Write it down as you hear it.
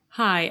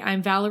Hi,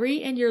 I'm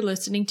Valerie, and you're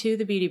listening to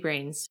The Beauty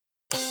Brains.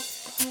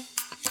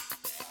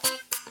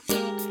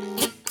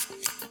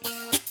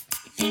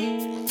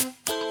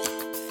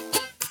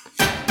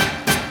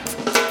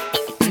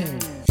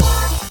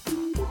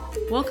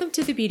 Welcome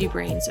to The Beauty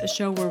Brains, a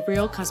show where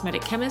real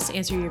cosmetic chemists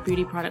answer your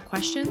beauty product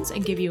questions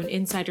and give you an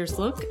insider's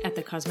look at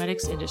the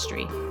cosmetics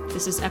industry.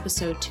 This is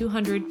episode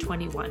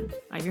 221.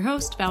 I'm your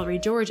host, Valerie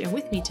George, and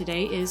with me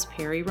today is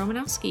Perry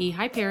Romanowski.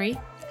 Hi, Perry.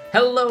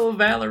 Hello,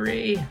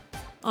 Valerie.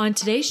 On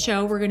today's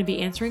show, we're going to be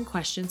answering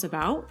questions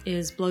about: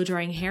 is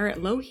blow-drying hair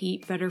at low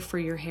heat better for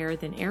your hair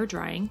than air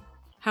drying?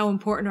 How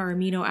important are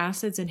amino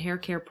acids in hair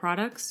care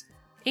products?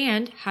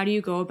 And how do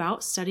you go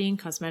about studying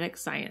cosmetic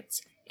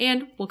science?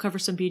 And we'll cover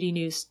some beauty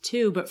news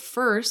too. But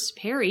first,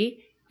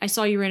 Perry, I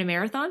saw you ran a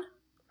marathon.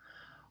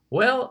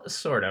 Well,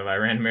 sort of. I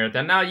ran a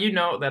marathon. Now, you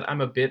know that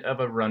I'm a bit of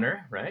a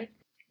runner, right?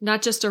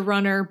 Not just a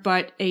runner,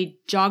 but a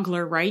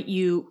joggler, right?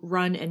 You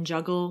run and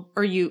juggle,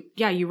 or you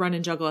run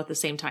and juggle at the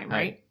same time,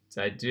 right?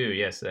 I do,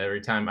 yes.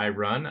 Every time I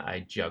run, I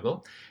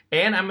juggle.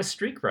 And I'm a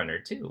streak runner,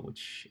 too,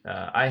 which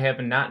I have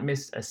not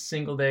missed a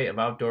single day of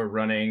outdoor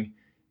running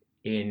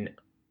in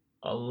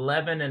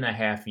 11 and a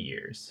half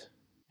years.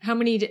 How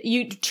many?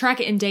 You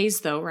track it in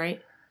days, though,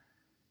 right?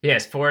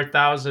 Yes,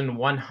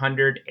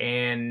 4,100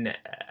 and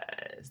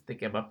I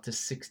think I'm up to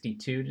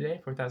 62 today,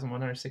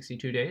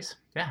 4,162 days.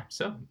 Yeah,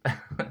 so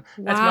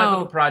that's my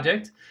little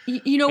project.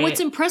 You know, what's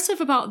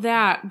impressive about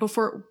that,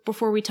 before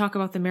we talk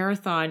about the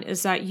marathon,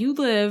 is that you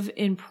live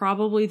in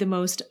probably the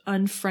most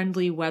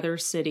unfriendly weather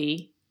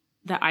city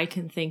that I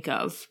can think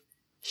of,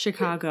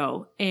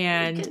 Chicago.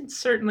 And it can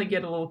certainly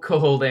get a little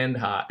cold and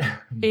hot.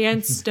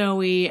 And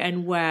snowy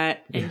and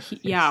wet. And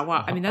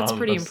wow. I mean, that's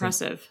pretty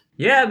impressive.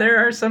 Yeah,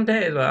 there are some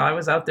days. Well, I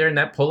was out there in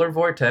that polar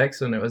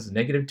vortex when it was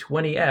negative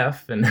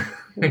 20F. And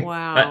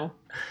wow.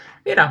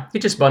 But, you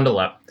just bundle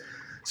up.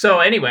 So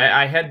anyway,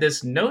 I had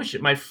this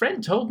notion. My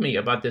friend told me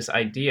about this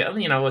idea.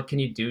 What can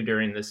you do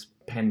during this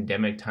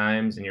pandemic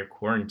times and your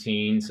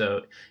quarantine?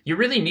 So you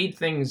really need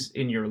things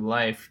in your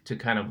life to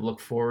kind of look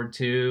forward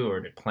to or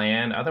to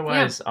plan.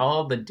 Otherwise,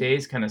 all the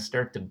days kind of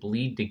start to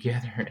bleed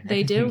together. And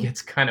they do. It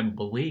gets kind of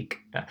bleak.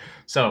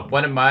 So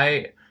one of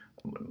my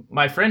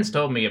friends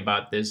told me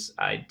about this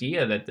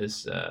idea that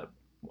this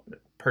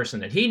person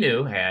that he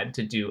knew had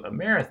to do a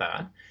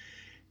marathon.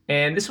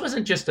 And this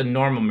wasn't just a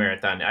normal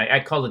marathon. I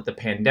called it the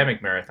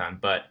pandemic marathon.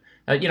 But,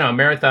 a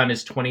marathon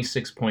is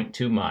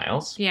 26.2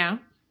 miles. Yeah.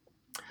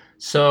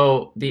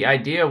 So the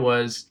idea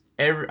was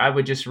I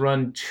would just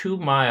run 2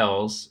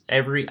 miles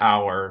every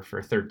hour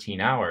for 13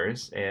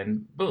 hours.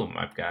 And boom,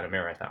 I've got a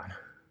marathon.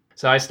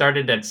 So I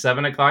started at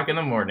 7 o'clock in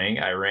the morning.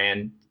 I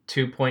ran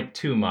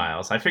 2.2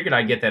 miles. I figured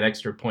I'd get that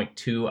extra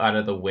 0.2 out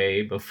of the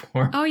way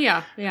before. Oh,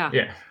 yeah.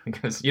 Yeah,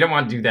 because you don't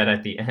want to do that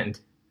at the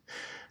end.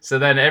 So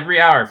then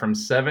every hour from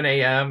 7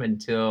 a.m.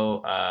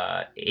 until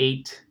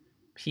 8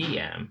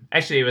 p.m.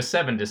 Actually, it was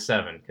 7 to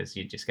 7 because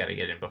you just got to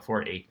get in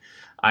before 8.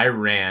 I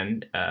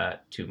ran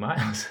 2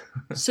 miles.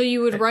 So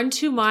you would run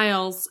 2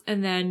 miles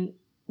and then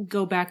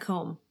go back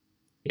home.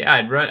 Yeah,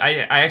 I'd run.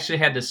 I actually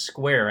had the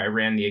square. I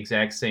ran the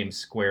exact same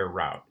square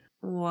route.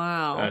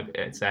 Wow.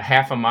 It's a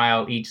half a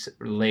mile each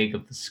leg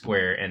of the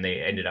square, and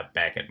they ended up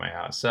back at my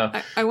house. So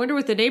I wonder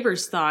what the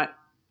neighbors thought.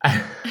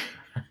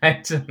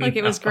 Like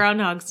it was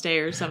Groundhog's Day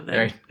or something.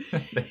 Right.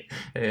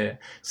 Yeah.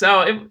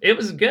 So it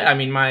was good. I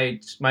mean, my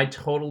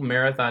total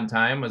marathon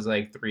time was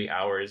like 3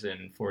 hours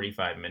and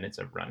 45 minutes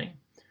of running,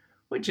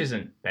 which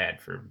isn't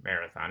bad for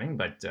marathoning,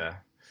 but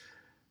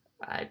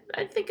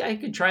I think I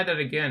could try that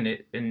again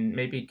and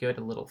maybe get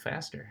a little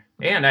faster.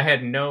 And I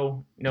had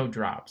no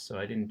drops, so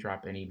I didn't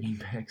drop any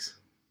beanbags.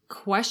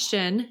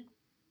 Question: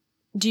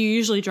 do you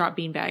usually drop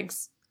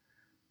beanbags?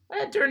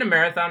 During a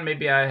marathon,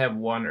 maybe I have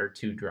 1 or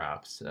 2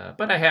 drops,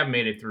 but I have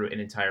made it through an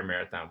entire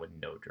marathon with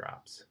no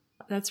drops.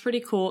 That's pretty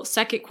cool.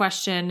 Second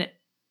question: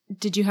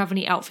 did you have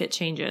any outfit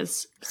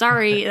changes?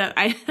 Sorry,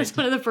 that's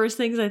one of the first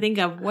things I think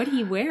of. What do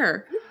you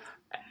wear?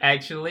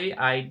 Actually,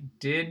 I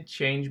did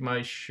change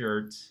my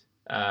shirt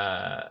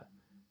at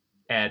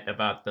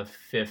about the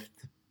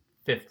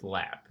fifth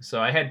lap.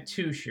 So I had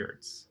 2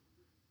 shirts,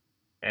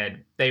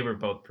 and they were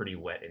both pretty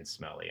wet and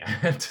smelly, I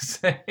have to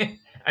say.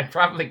 I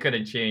probably could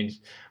have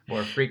changed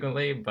more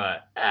frequently,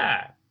 but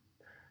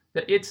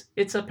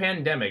it's a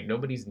pandemic.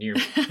 Nobody's near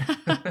me.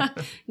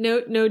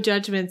 No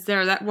judgments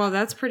there.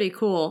 That's pretty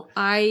cool.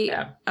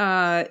 I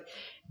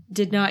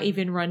did not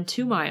even run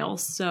 2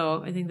 miles,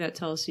 so I think that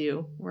tells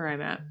you where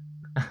I'm at.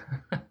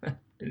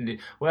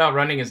 Well,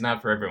 running is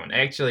not for everyone.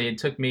 Actually, it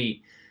took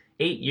me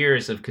 8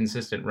 years of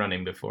consistent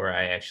running before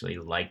I actually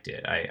liked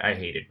it. I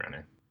hated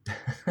running.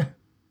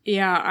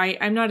 Yeah,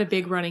 I'm not a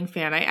big running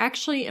fan. I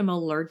actually am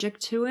allergic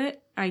to it.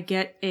 I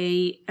get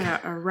a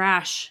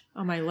rash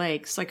on my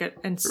legs,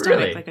 and stomach,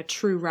 really? Like a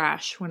true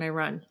rash when I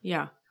run.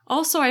 Yeah.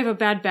 Also, I have a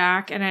bad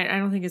back, and I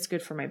don't think it's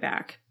good for my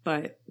back,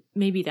 but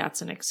maybe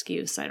that's an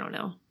excuse. I don't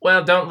know.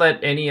 Well, don't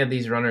let any of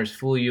these runners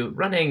fool you.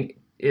 Running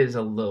is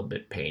a little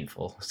bit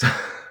painful. So,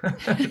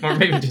 or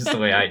maybe just the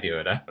way I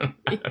do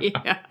it.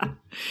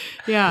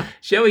 Yeah.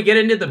 Shall we get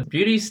into the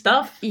beauty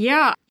stuff?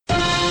 Yeah.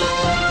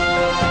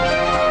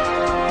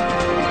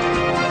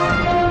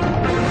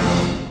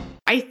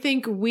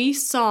 think we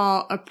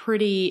saw a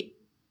pretty,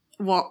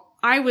 well,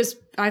 I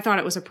thought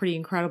it was a pretty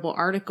incredible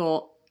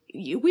article.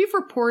 We've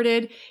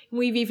reported,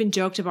 we've even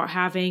joked about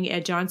having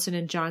a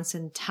Johnson &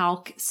 Johnson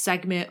talc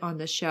segment on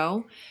the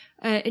show.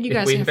 And you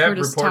guys have heard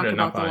us talk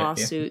about the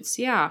lawsuits.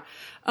 Yeah.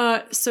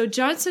 So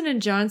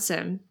Johnson &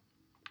 Johnson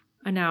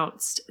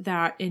announced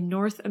that in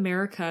North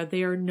America,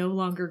 they are no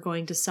longer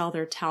going to sell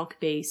their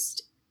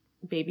talc-based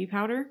baby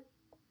powder.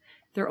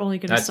 They're only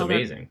going to sell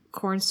their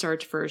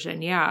cornstarch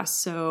version. Yeah.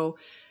 So,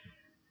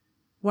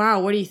 wow.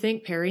 What do you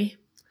think, Perry?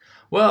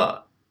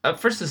 Well,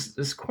 first,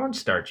 this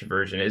cornstarch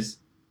version is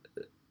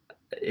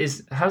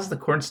how's the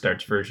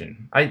cornstarch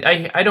version?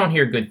 I don't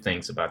hear good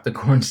things about the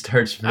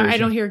cornstarch version. I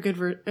don't hear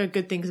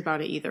good things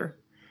about it either.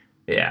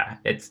 Yeah,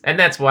 and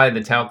that's why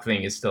the talc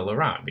thing is still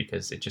around,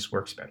 because it just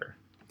works better.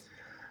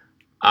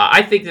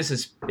 I think this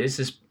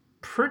is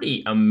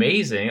pretty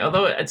amazing,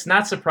 although it's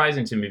not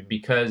surprising to me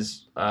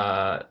because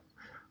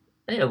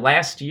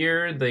last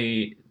year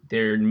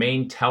their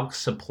main talc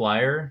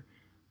supplier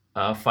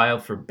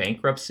filed for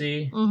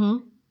bankruptcy.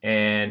 Mm-hmm.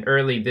 And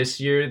early this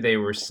year, they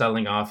were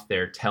selling off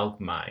their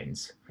talc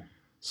mines.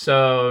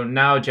 So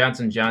now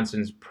Johnson &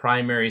 Johnson's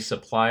primary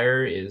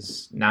supplier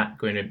is not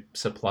going to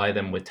supply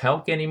them with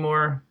talc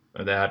anymore,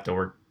 or they have to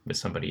work with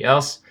somebody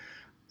else.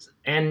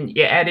 And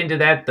you add into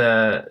that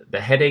the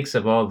headaches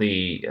of all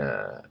the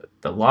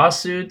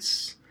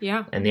lawsuits,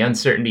 and the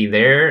uncertainty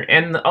there,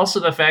 and also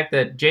the fact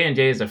that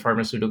J&J is a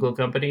pharmaceutical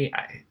company.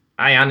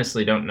 I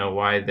honestly don't know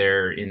why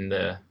they're in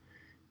the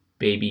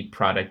baby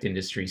product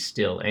industry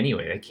still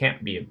anyway. That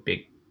can't be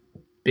a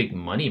big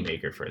money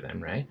maker for them,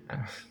 right?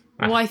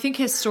 Well, I think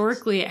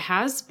historically it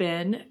has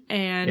been,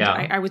 and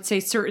I would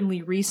say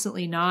certainly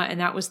recently not, and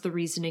that was the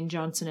reasoning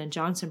Johnson &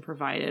 Johnson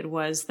provided,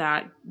 was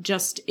that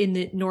just in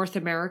the North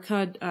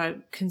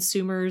America,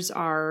 consumers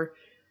are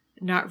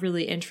not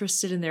really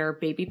interested in their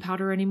baby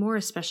powder anymore,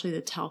 especially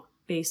the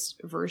talc-based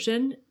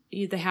version.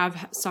 They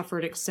have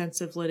suffered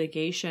extensive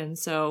litigation,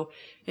 so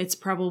it's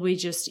probably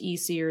just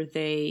easier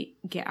they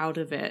get out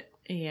of it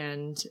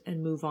and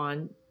move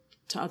on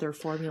to other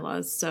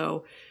formulas.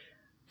 So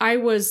I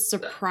was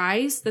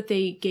surprised that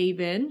they gave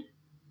in,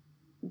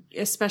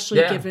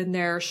 especially given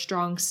their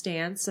strong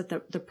stance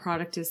that the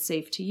product is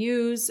safe to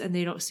use and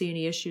they don't see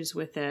any issues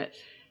with it.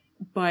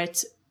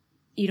 But,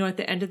 at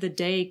the end of the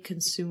day,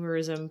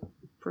 consumerism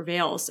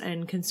prevails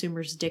and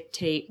consumers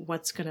dictate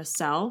what's going to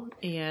sell.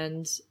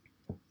 And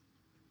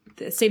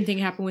the same thing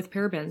happened with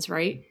parabens,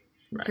 right?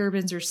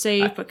 Parabens are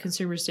safe, but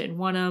consumers didn't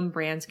want them.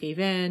 Brands gave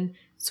in,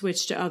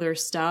 switched to other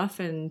stuff,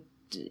 and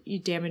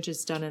damage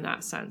is done in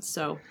that sense.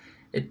 So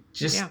it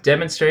just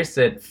demonstrates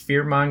that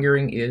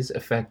fear-mongering is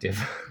effective.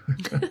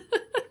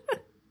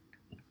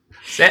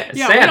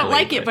 Sadly, we don't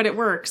like it, but it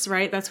works,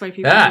 right? That's why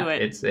people do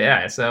it.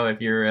 So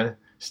if you're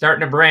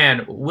starting a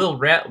brand, we'll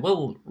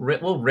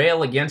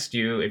rail against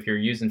you if you're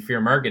using fear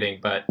marketing,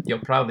 but you'll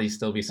probably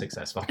still be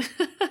successful.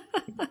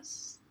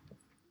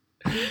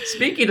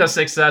 Speaking of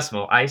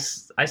successful, I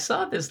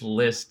saw this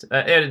list,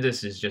 and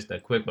this is just a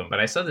quick one, but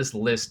I saw this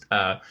list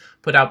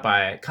put out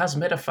by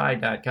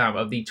cosmetify.com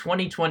of the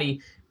 2020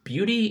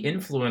 beauty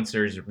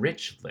influencers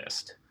rich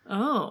list.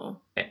 Oh,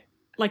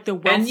 like the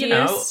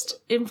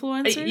wealthiest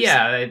influencers?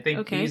 I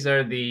think these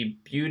are the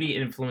beauty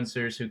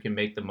influencers who can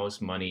make the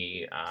most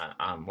money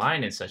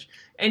online and such.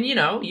 And,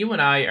 you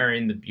and I are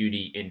in the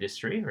beauty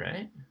industry,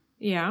 right?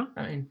 Yeah.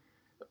 I mean,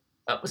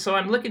 so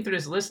I'm looking through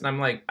this list and I'm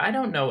like, I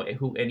don't know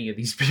who any of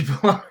these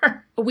people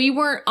are. We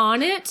weren't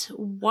on it?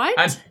 What?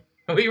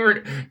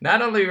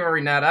 Not only were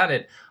we not on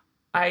it,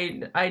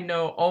 I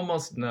know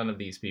almost none of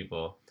these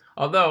people.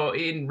 Although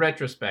in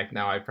retrospect,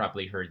 now I've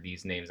probably heard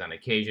these names on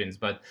occasions,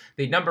 but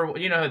the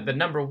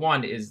number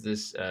one is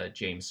this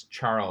James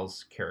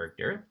Charles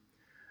character.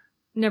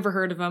 Never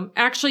heard of him.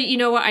 Actually, you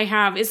know what I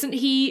have? Isn't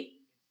he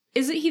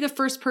the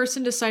first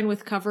person to sign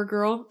with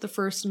CoverGirl, the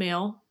first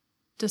male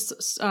to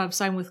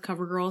sign with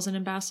CoverGirl as an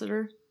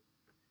ambassador?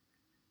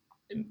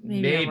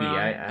 Maybe.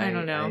 I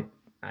don't know.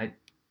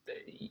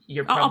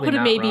 You're probably I'll put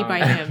a maybe wrong.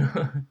 by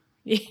him.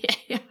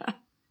 Yeah.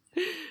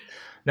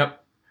 Nope.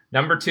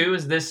 Number 2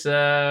 is this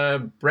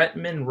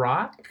Bretman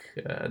Rock,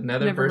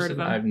 another Never person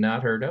I've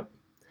not heard of.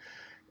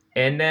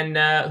 And then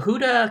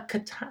Huda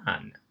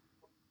Katan.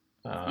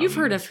 You've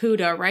heard of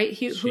Huda, right?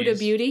 Huda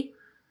Beauty?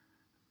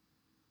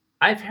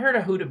 I've heard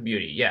of Huda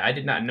Beauty. Yeah, I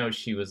did not know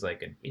she was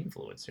like an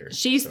influencer.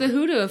 She's the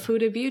Huda of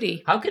Huda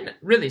Beauty. How can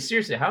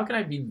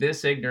I be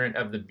this ignorant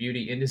of the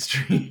beauty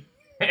industry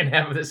and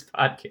have this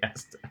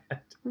podcast?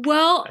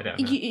 Well,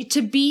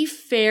 to be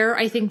fair,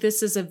 I think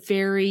this is a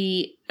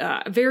very,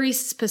 very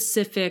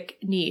specific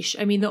niche.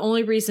 I mean, the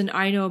only reason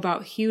I know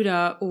about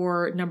Huda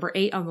or number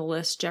 8 on the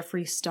list,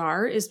 Jeffree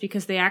Star, is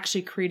because they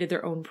actually created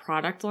their own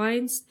product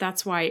lines.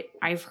 That's why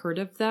I've heard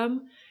of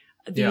them.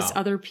 These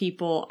other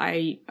people,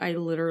 I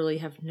literally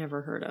have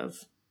never heard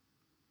of.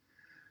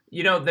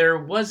 There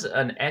was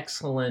an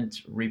excellent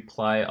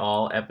Reply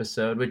All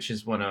episode, which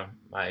is one of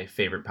my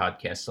favorite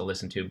podcasts to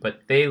listen to.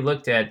 But they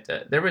looked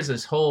at, there was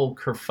this whole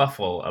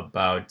kerfuffle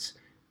about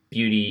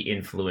beauty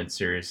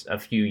influencers a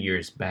few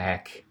years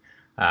back.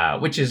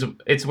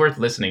 it's worth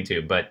listening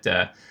to. But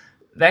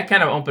that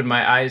kind of opened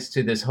my eyes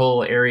to this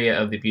whole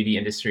area of the beauty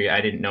industry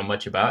I didn't know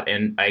much about,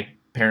 and I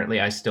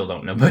still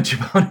don't know much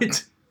about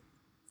it.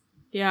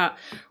 Yeah.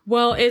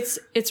 Well, it's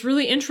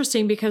really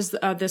interesting because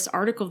this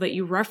article that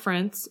you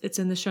reference, it's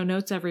in the show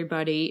notes,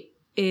 everybody,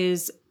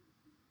 is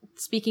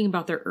speaking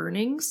about their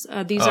earnings.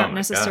 These aren't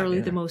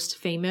necessarily the most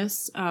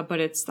famous,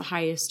 but it's the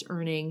highest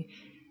earning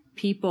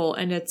people.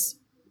 And it's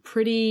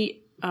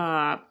pretty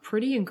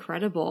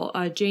incredible.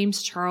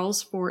 James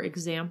Charles, for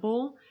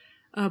example,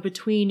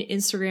 between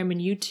Instagram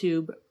and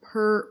YouTube,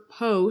 per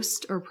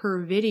post or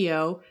per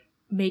video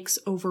makes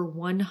over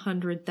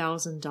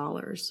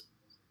 $100,000.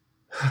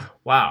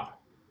 Wow.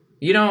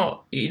 You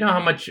know how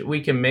much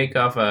we can make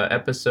off an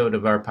episode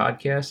of our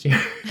podcast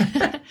here?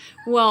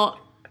 Well,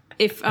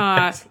 if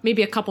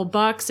maybe a couple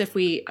bucks if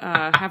we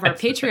have our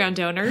Patreon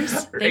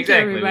donors. Thank you,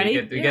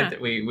 everybody.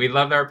 We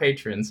love our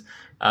patrons,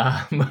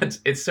 but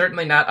it's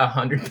certainly not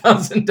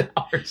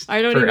 $100,000.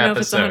 I don't even know if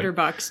it's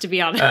 $100, to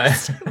be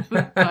honest.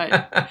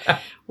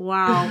 But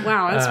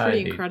wow, that's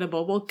pretty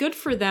incredible. Well, good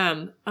for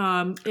them.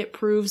 It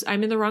proves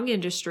I'm in the wrong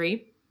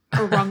industry.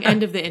 Or wrong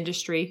end of the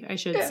industry, I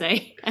should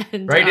say.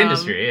 And, right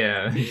industry,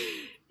 yeah.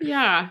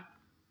 Yeah.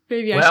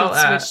 Maybe I should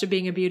switch to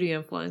being a beauty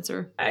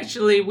influencer.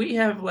 Actually, we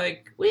have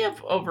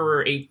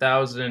over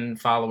 8,000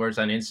 followers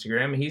on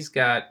Instagram. He's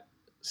got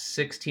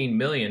 16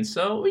 million,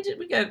 so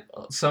we got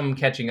some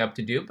catching up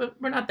to do, but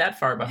we're not that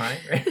far behind,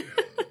 right?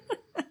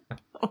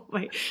 Oh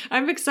my!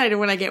 I'm excited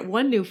when I get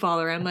one new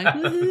follower. I'm like,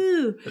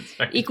 woohoo!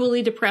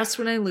 Equally depressed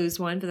when I lose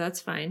one, but that's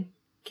fine.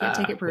 Can't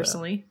take it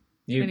personally.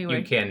 Well, anyway.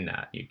 You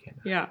cannot.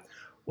 Yeah.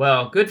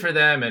 Well, good for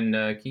them,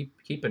 and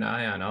keep an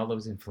eye on all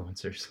those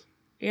influencers.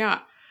 Yeah.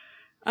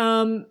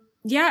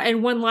 Yeah,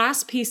 and one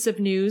last piece of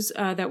news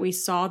that we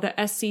saw, the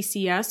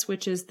SCCS,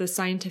 which is the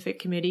Scientific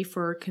Committee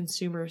for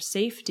Consumer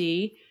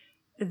Safety,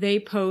 they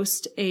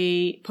posted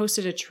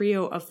a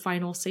trio of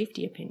final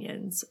safety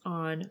opinions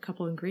on a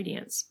couple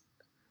ingredients.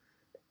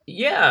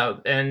 Yeah,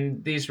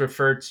 and these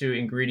refer to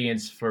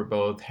ingredients for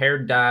both hair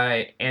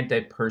dye,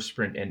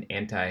 antiperspirant, and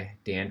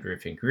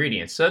anti-dandruff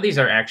ingredients. So these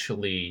are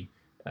actually...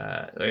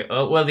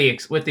 with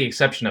the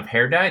exception of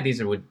hair dye,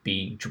 these would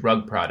be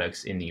drug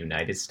products in the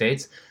United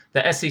States.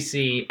 The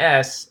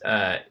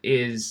SCCS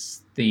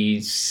is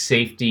the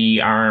safety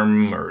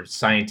arm or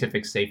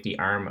scientific safety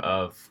arm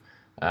of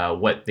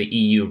what the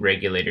EU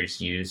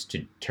regulators use to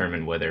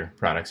determine whether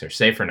products are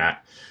safe or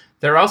not.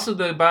 They're also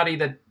the body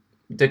that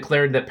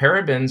declared that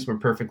parabens were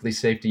perfectly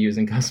safe to use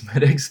in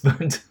cosmetics,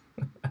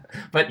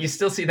 but you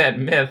still see that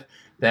myth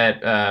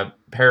that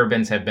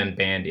parabens have been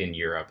banned in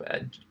Europe.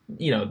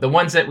 The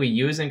ones that we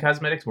use in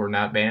cosmetics were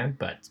not banned,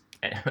 but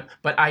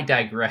I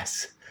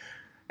digress.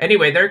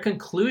 Anyway, their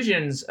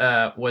conclusions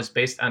was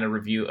based on a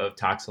review of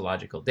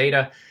toxicological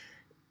data.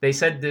 They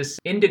said this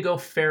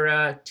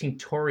Indigofera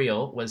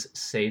tinctorial was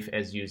safe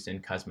as used in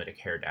cosmetic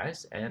hair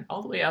dyes, and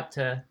all the way up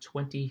to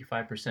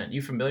 25%.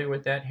 You familiar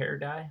with that hair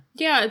dye?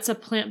 Yeah, it's a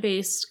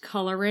plant-based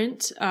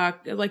colorant.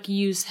 Like you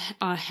use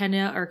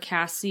henna or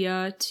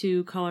cassia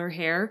to color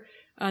hair.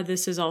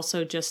 This is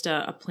also just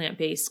a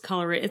plant-based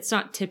colorant. It's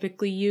not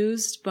typically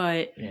used,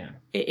 but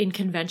in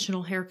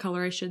conventional hair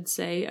color, I should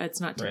say,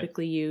 it's not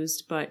typically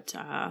used, but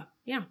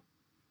yeah.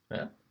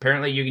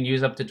 Apparently, you can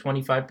use up to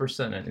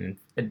 25%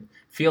 and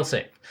feel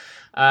safe.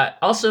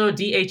 Also,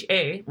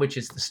 DHA, which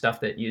is the stuff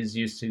that is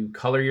used to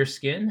color your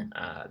skin,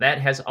 that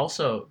has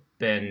also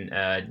been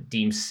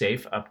deemed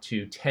safe up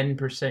to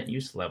 10%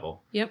 use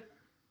level. Yep.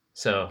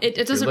 So it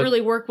doesn't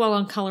really work well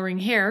on coloring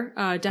hair.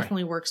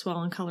 Definitely works well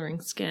on coloring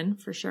skin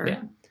for sure.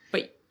 Yeah.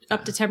 But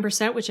up to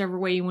 10%, whichever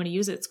way you want to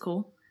use it's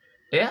cool.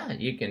 Yeah,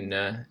 you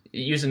can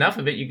use enough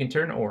of it, you can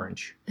turn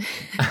orange.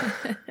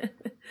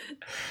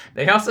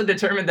 They also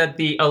determined that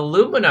the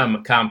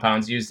aluminum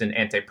compounds used in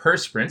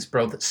antiperspirants,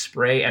 both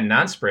spray and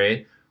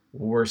non-spray,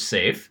 were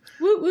safe.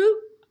 Woo woo.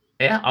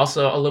 Yeah,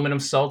 also aluminum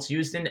salts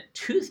used in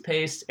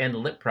toothpaste and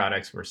lip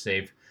products were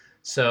safe.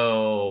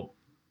 So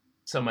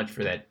much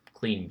for that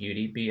clean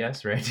beauty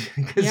BS, right?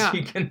 Because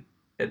you can,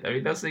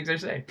 those things are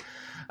safe.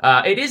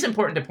 It is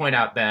important to point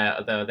out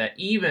that they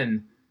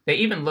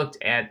even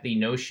looked at the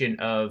notion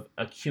of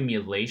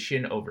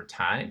accumulation over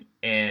time,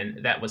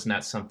 and that was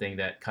not something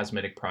that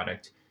cosmetic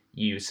product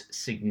use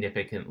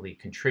significantly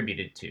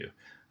contributed to.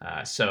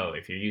 So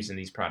if you're using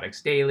these products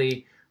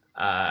daily,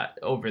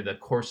 over the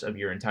course of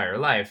your entire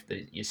life,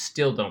 you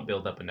still don't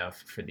build up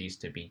enough for these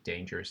to be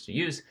dangerous to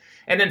use.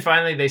 And then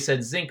finally, they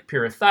said zinc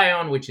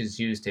pyrithione, which is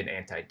used in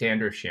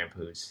anti-dandruff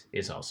shampoos,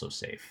 is also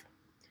safe.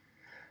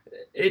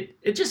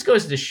 It just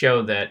goes to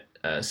show that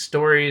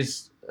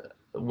stories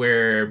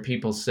where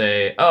people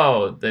say,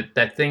 oh,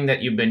 that thing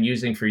that you've been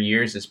using for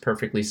years is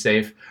perfectly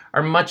safe,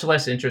 are much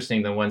less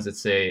interesting than ones that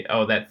say,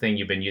 oh, that thing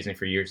you've been using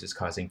for years is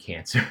causing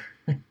cancer.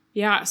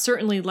 Yeah,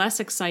 certainly less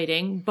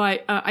exciting.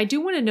 But I do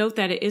want to note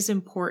that it is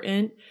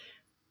important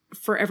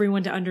for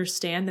everyone to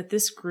understand that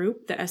this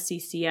group, the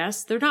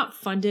SCCS, they're not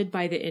funded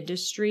by the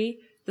industry.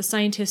 The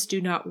scientists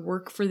do not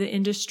work for the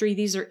industry.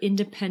 These are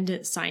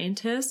independent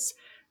scientists.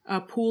 a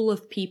pool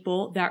of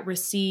people that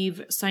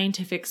receive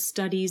scientific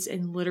studies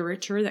and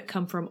literature that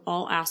come from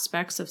all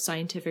aspects of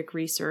scientific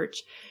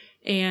research.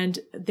 And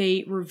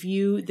they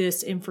review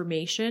this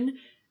information.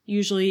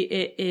 Usually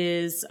it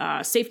is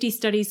safety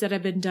studies that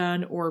have been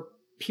done or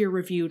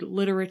peer-reviewed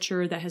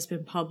literature that has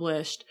been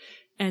published,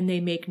 and they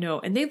make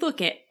note. And they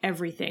look at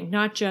everything,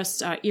 not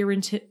just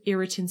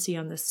irritancy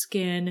on the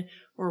skin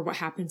or what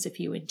happens if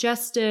you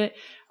ingest it.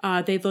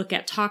 They look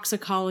at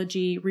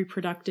toxicology,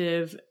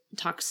 reproductive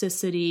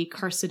toxicity,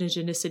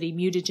 carcinogenicity,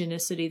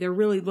 mutagenicity. They're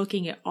really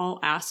looking at all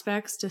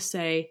aspects to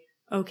say,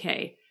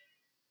 okay,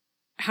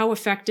 how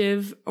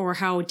effective or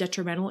how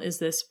detrimental is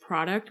this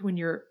product when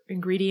you're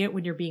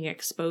being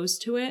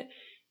exposed to it?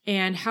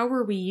 And how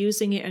are we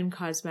using it in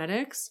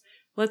cosmetics?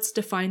 Let's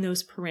define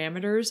those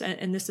parameters,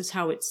 and this is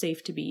how it's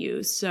safe to be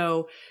used.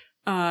 So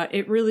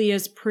it really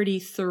is pretty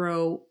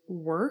thorough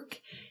work.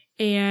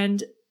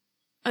 And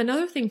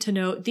another thing to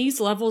note, these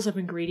levels of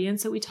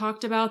ingredients that we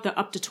talked about, the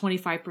up to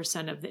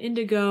 25% of the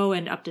indigo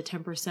and up to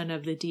 10%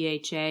 of the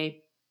DHA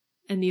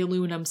and the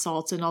aluminum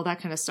salts and all that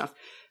kind of stuff,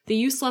 the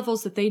use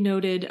levels that they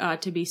noted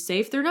to be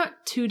safe, they're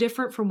not too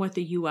different from what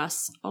the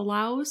US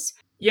allows.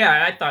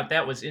 Yeah, I thought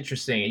that was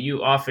interesting.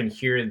 You often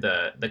hear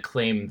the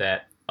claim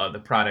that the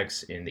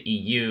products in the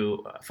EU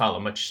follow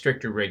much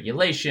stricter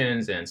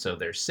regulations, and so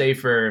they're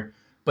safer.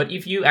 But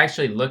if you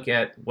actually look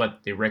at what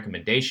the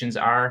recommendations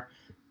are,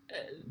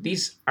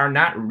 these are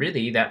not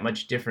really that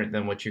much different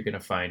than what you're going to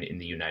find in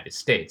the United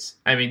States.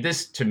 I mean,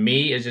 this to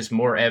me is just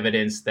more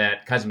evidence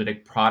that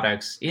cosmetic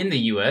products in the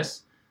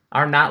US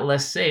are not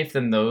less safe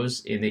than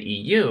those in the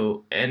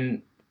EU.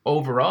 And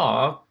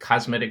overall,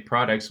 cosmetic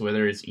products,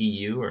 whether it's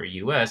EU or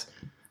US,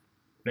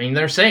 I mean,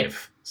 they're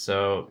safe.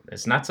 So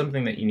it's not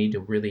something that you need to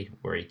really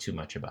worry too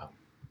much about.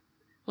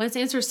 Let's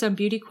answer some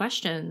beauty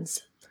questions.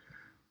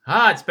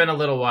 It's been a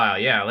little while.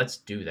 Yeah, let's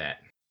do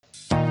that.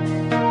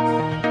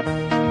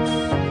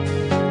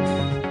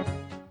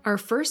 Our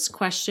first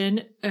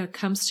question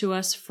comes to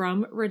us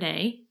from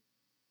Renee.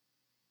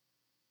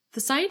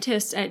 The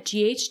scientist at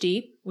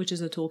GHD, which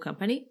is a tool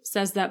company,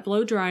 says that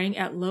blow drying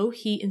at low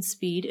heat and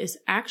speed is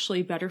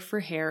actually better for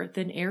hair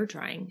than air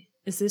drying.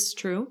 Is this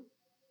true?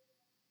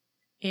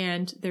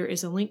 And there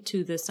is a link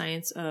to The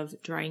Science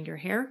of Drying Your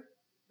Hair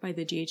by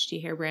the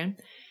GHD hair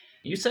brand.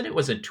 You said it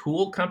was a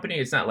tool company?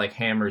 It's not like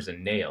hammers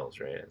and nails,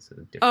 right? It's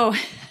a different,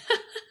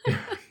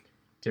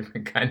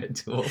 different kind of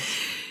tool.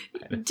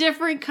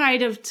 Different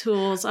kind of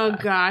tools. Oh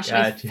gosh,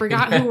 gotcha. I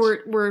forgot who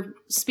we're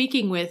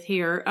speaking with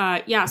here.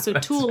 So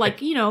tool like,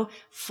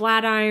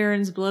 flat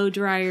irons, blow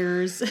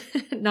dryers,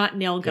 not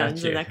nail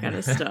guns or that kind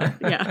of stuff.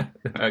 Yeah.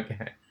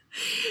 Okay.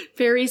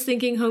 Perry's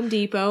thinking Home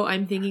Depot.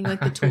 I'm thinking like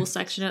the tool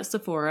section at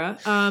Sephora.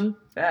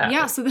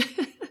 So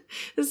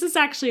this is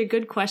actually a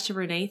good question,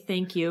 Renee.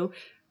 Thank you.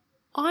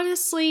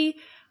 Honestly,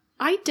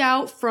 I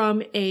doubt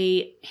from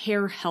a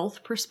hair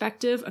health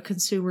perspective, a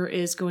consumer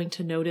is going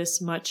to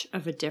notice much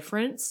of a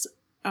difference.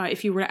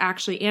 If you were to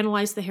actually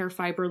analyze the hair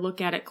fiber,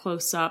 look at it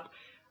close up,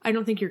 I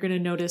don't think you're going to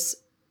notice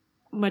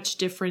much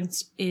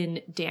difference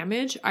in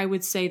damage. I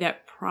would say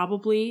that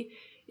probably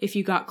if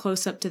you got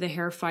close up to the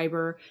hair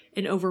fiber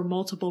and over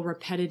multiple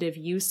repetitive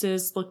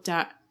uses, looked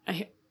at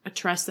a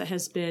tress that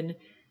has been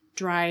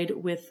dried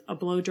with a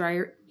blow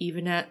dryer,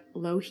 even at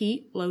low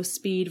heat, low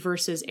speed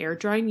versus air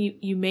drying,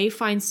 you may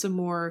find some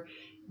more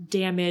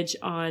damage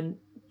on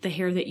the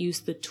hair that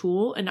used the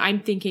tool. And I'm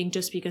thinking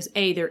just because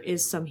A, there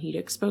is some heat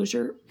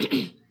exposure,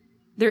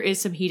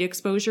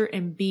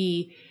 and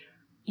B,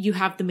 you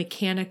have the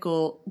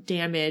mechanical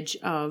damage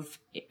of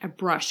a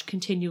brush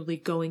continually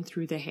going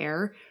through the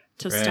hair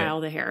to style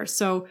the hair.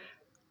 So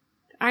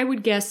I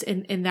would guess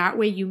in that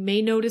way, you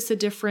may notice a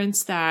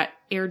difference that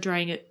air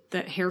drying it,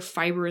 the hair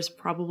fiber is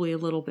probably a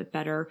little bit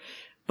better,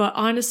 but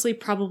honestly,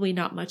 probably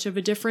not much of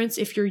a difference.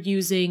 If you're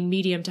using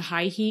medium to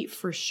high heat,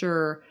 for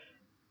sure,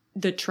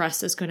 the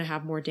tress is going to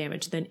have more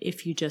damage than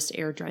if you just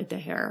air dried the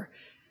hair.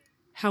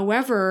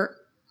 However,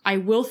 I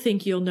will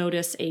think you'll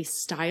notice a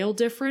style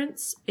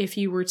difference if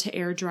you were to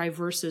air dry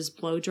versus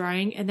blow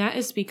drying. And that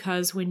is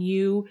because when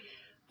you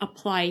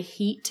apply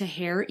heat to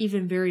hair,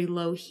 even very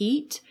low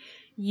heat,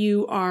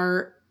 you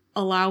are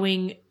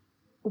allowing,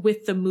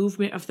 with the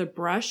movement of the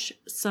brush,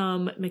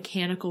 some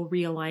mechanical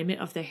realignment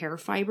of the hair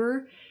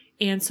fiber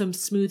and some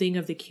smoothing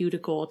of the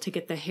cuticle to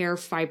get the hair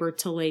fiber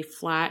to lay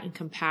flat and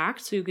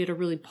compact, so you get a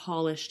really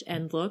polished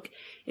end look.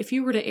 If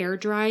you were to air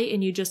dry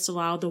and you just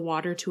allow the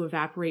water to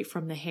evaporate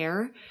from the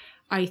hair,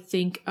 I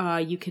think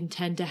you can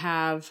tend to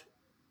have,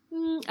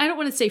 I don't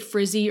want to say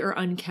frizzy or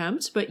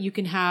unkempt, but you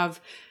can have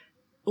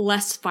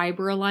less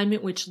fiber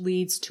alignment, which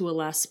leads to a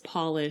less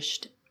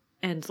polished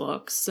end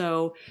look.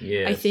 So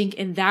yes. I think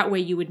in that way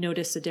you would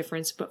notice a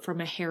difference, but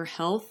from a hair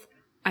health,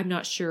 I'm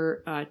not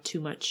sure too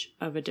much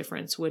of a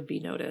difference would be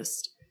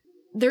noticed.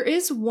 There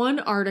is one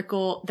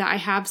article that I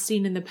have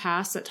seen in the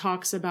past that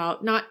talks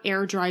about not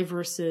air dry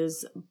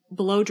versus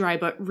blow dry,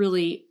 but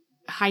really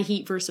high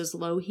heat versus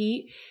low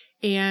heat.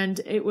 And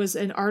it was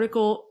an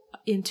article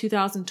in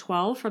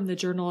 2012 from the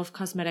Journal of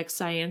Cosmetic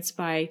Science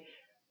by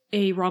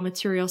a raw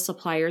material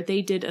supplier,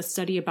 they did a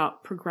study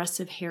about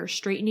progressive hair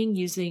straightening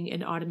using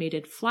an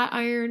automated flat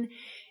iron.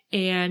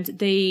 And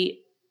they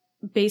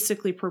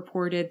basically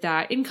purported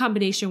that in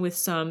combination with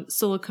some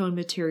silicone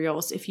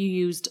materials, if you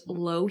used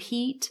low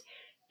heat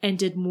and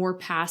did more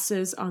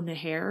passes on the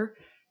hair,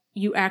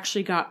 you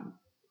actually got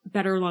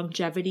better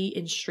longevity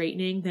in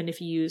straightening than if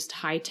you used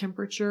high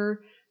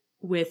temperature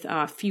with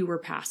fewer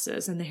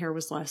passes and the hair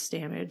was less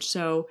damaged.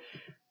 So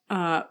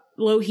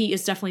low heat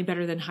is definitely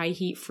better than high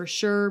heat for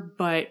sure.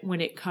 But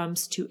when it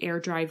comes to air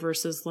dry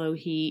versus low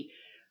heat,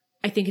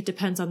 I think it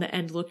depends on the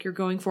end look you're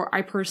going for.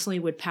 I personally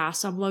would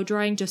pass on blow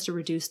drying just to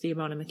reduce the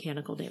amount of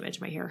mechanical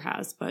damage my hair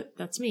has, but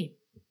that's me.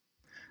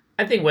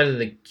 I think one of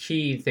the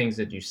key things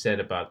that you said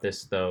about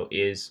this, though,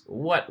 is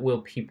what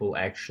will people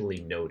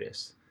actually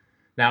notice?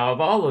 Now, of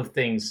all of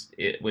things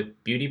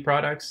with beauty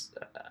products,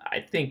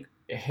 I think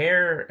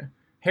hair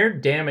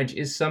damage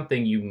is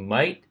something you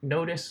might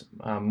notice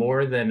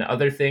more than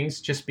other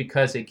things, just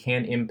because it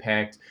can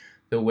impact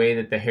the way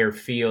that the hair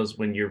feels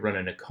when you're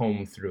running a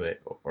comb through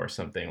it or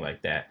something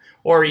like that,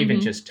 or even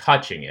just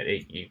touching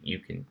it. You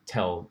can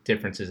tell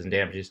differences and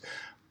damages,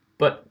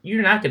 but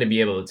you're not going to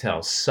be able to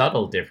tell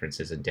subtle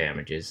differences and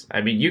damages.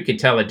 I mean, you could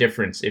tell a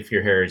difference if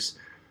your hair is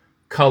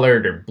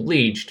colored or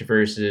bleached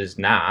versus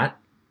not.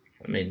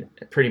 I mean,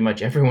 pretty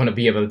much everyone will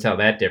be able to tell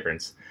that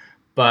difference.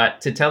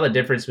 But to tell a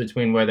difference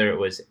between whether it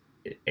was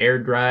air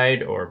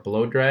dried or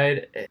blow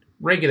dried,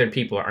 regular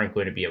people aren't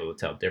going to be able to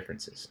tell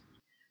differences.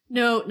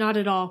 No, not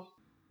at all.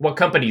 What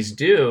companies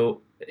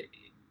do,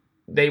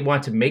 they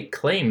want to make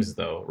claims,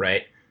 though,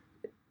 right?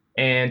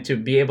 And to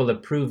be able to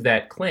prove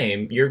that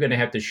claim, you're going to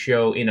have to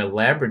show in a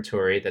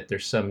laboratory that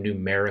there's some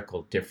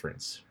numerical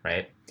difference,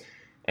 right?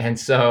 And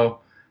so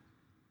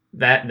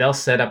that they'll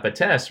set up a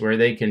test where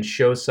they can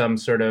show some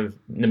sort of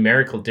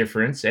numerical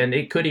difference, and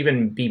it could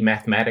even be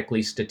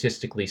mathematically,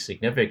 statistically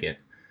significant.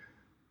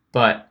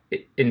 But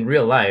in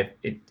real life,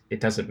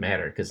 it doesn't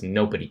matter because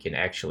nobody can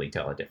actually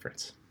tell a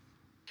difference.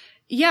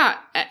 Yeah,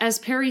 as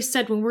Perry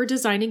said, when we're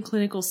designing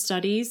clinical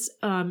studies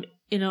in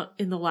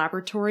the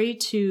laboratory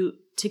to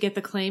get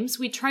the claims,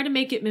 we try to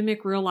make it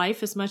mimic real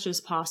life as much as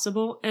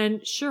possible.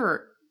 And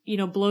sure,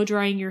 blow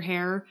drying your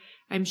hair,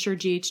 I'm sure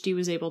GHD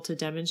was able to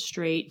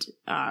demonstrate,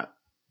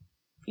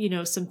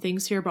 some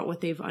things here about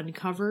what they've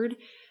uncovered.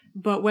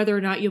 But whether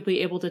or not you'll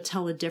be able to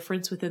tell a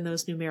difference within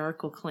those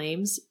numerical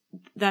claims,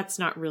 that's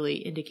not really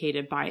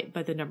indicated by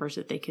the numbers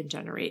that they can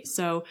generate.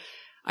 So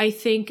I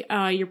think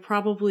you're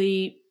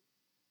probably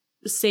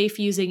safe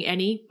using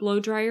any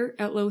blow dryer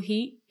at low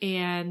heat.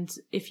 And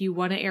if you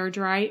want to air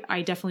dry,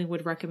 I definitely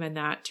would recommend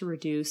that to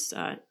reduce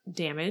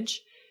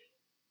damage.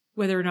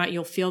 Whether or not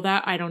you'll feel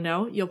that, I don't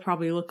know. You'll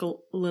probably look a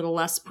little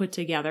less put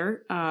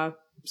together.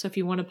 So if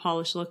you want a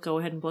polished look, go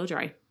ahead and blow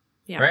dry.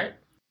 Yeah. Right.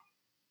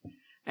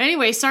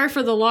 Anyway, sorry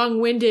for the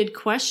long-winded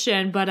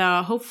question, but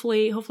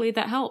hopefully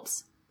that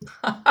helps.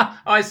 Oh,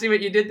 I see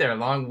what you did there.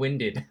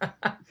 Long-winded.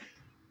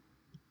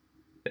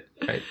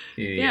 Right.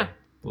 Yeah.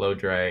 Blow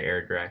dry,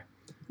 air dry.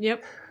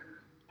 Yep.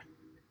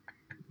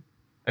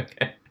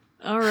 Okay.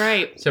 All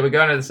right. So we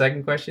go on to the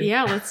second question?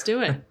 Yeah, let's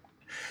do it.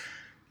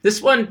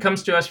 This one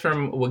comes to us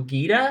from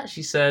Wagita.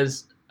 She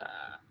says,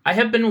 I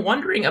have been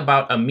wondering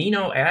about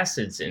amino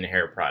acids in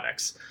hair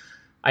products.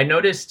 I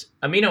noticed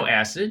amino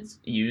acids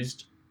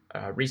used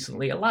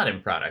recently a lot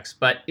in products,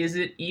 but is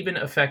it even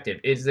effective?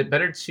 Is it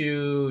better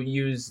to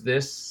use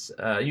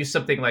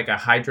something like a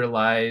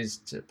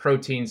hydrolyzed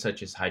protein,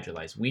 such as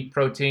hydrolyzed wheat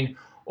protein,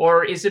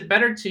 or is it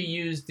better to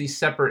use the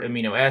separate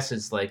amino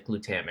acids like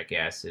glutamic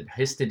acid,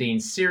 histidine,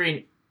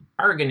 serine,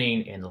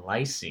 arginine, and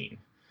lysine?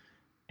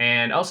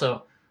 And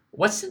also,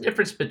 what's the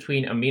difference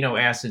between amino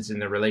acids in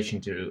the relation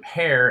to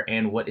hair,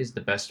 and what is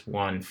the best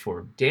one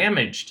for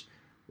damaged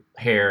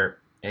hair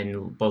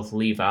in both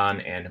leave-on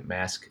and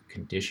mask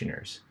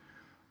conditioners?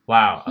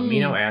 Wow,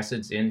 amino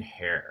acids in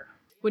hair.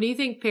 What do you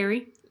think,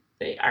 Perry?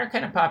 They are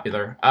kind of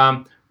popular.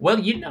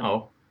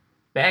 Well,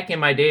 back in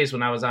my days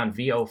when I was on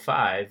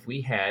VO5,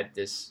 we had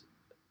this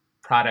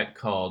product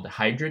called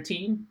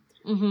Hydratine.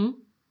 Mm-hmm.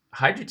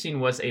 Hydratine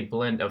was a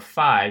blend of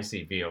 5,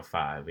 see VO5,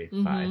 V5.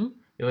 Mm-hmm.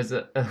 It was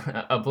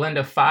a blend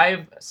of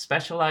 5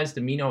 specialized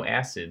amino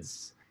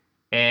acids,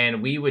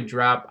 and we would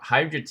drop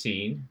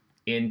Hydratine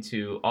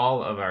into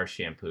all of our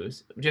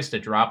shampoos, just a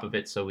drop of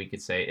it so we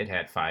could say it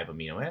had 5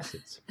 amino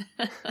acids.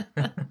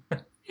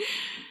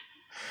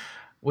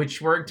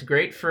 Which worked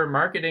great for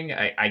marketing,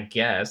 I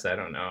guess. I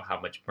don't know how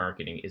much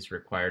marketing is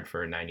required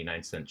for a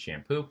 99-cent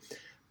shampoo.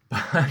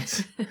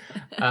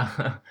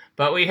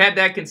 But we had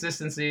that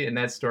consistency and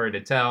that story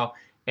to tell.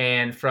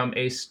 And from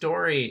a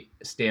story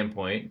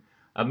standpoint,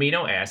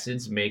 amino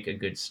acids make a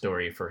good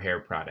story for hair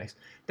products.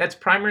 That's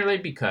primarily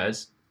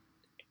because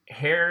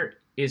hair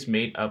is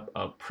made up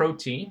of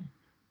protein.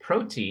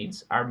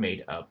 Proteins are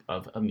made up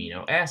of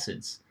amino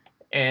acids.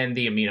 And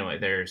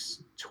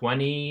there's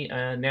 20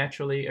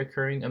 naturally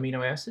occurring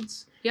amino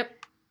acids. Yep.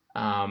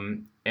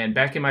 And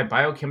back in my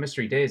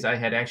biochemistry days, I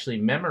had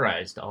actually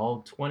memorized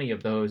all 20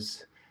 of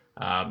those.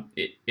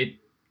 It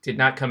did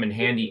not come in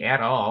handy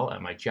at all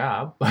at my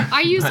job.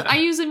 I use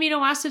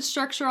amino acid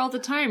structure all the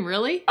time.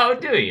 Really? Oh,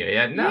 do you?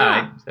 Yeah,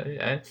 no.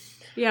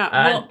 Yeah.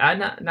 Well, I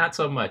not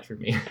so much for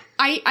me.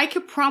 I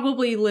could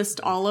probably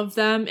list all of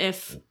them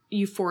if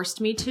you forced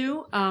me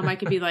to. I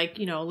could be like,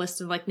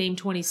 listed like name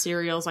 20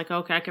 cereals. Like,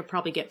 okay, I could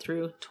probably get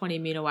through 20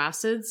 amino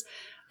acids.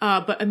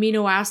 But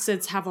amino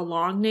acids have a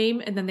long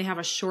name, and then they have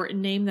a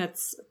shortened name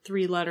that's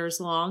 3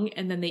 letters long,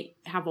 and then they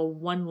have a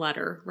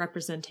 1-letter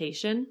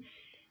representation.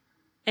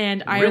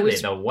 And I really,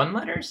 the 1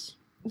 letters?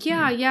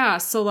 Yeah.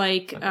 So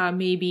like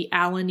maybe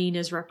alanine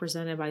is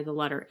represented by the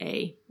letter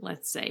A,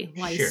 let's say.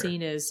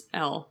 Lysine is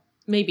L.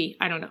 Maybe.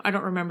 I don't know. I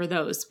don't remember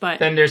those. But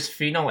then there's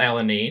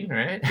phenylalanine,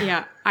 right?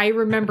 Yeah. I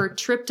remember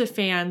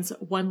tryptophan's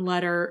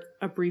 1-letter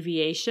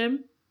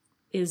abbreviation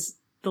is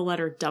the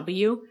letter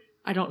W.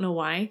 I don't know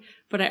why,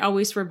 but I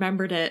always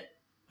remembered it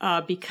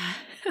because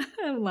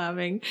I'm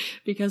laughing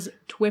because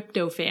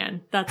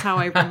tryptophan. That's how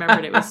I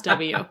remembered it was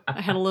W.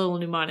 I had a little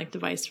mnemonic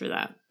device for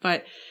that.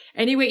 But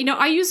anyway,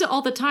 I use it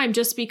all the time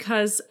just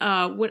because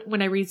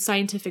when I read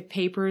scientific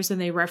papers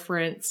and they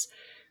reference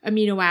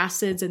amino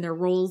acids and their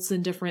roles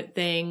in different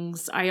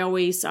things, I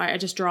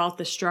just draw out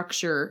the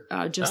structure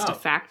just to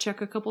fact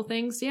check a couple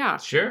things. Yeah.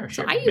 Sure.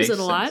 So I use it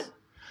a lot.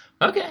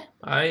 Okay.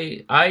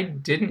 I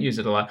didn't use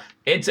it a lot.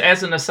 It's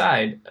as an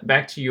aside,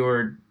 back to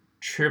your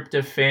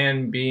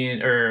tryptophan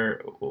being,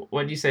 or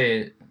what do you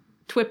say?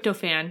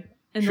 Tryptophan.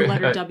 And the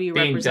letter W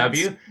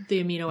represents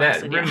the amino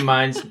acid.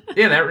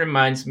 That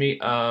reminds me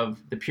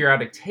of the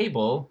periodic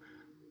table.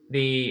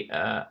 The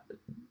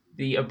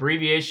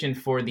abbreviation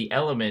for the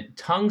element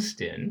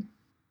tungsten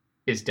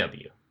is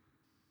W.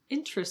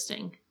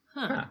 Interesting.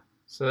 Huh.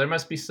 So there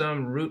must be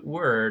some root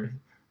word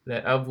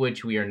of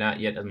which we are not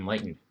yet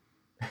enlightened.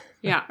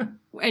 Yeah.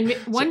 And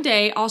one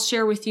day I'll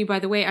share with you, by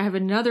the way, I have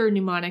another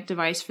mnemonic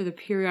device for the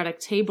periodic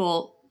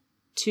table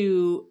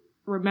to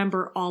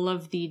remember all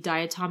of the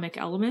diatomic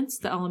elements,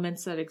 the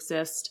elements that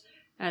exist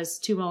as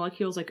 2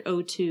 molecules like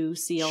O2,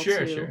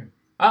 CL2. Sure.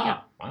 Oh, yeah.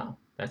 Wow.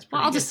 That's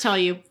pretty I'll good. just tell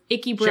you,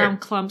 icky brown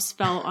clumps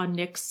fell on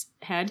Nick's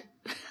head.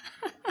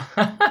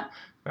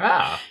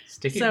 Wow.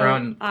 Sticky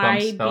brown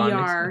clumps fell on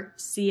Nick's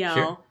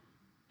head.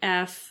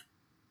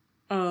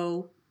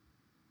 IBRCLFONH.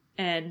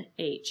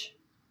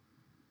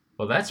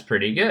 Well, that's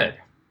pretty good.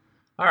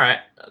 All right.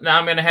 Now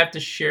I'm going to have to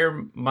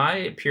share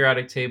my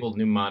periodic table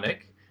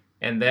mnemonic.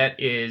 And that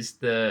is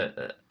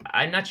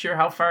I'm not sure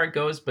how far it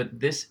goes, but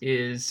this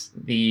is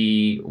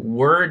the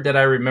word that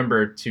I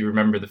remember to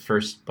remember the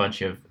first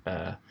bunch of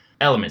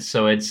elements.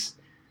 So it's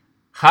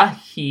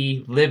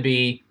Ha-He,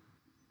 Libby,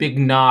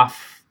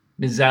 Bignoff,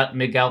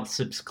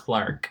 Migalsips,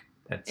 Clark.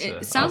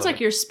 It sounds like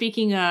you're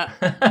speaking a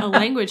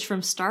language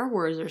from Star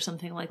Wars or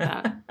something like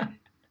that.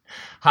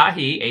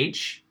 Ha-He,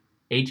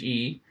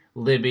 H-E,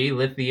 Libby,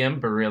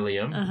 lithium,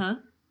 beryllium,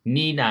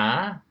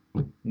 Nina,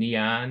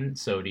 neon,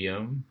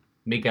 sodium,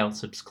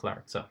 Migalsips,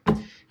 Clark. So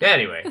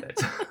anyway,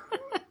 that's...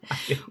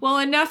 Well,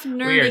 enough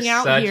nerding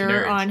out here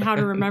nerds. On how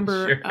to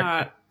remember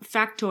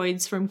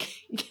factoids from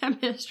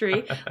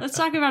chemistry. Let's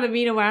talk about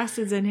amino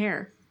acids in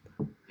hair.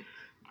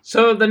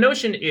 So the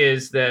notion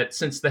is that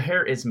since the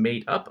hair is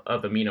made up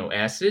of amino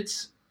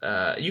acids,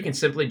 you can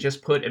simply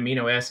just put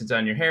amino acids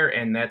on your hair,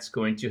 and that's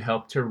going to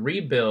help to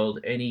rebuild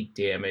any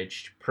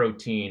damaged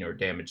protein or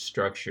damaged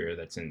structure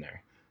that's in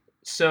there.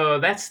 So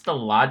that's the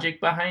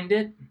logic behind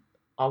it,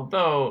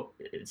 although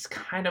it's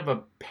kind of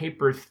a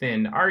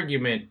paper-thin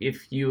argument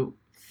if you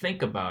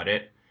think about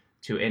it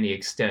to any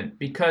extent,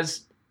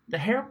 because the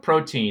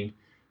protein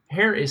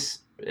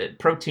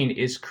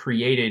is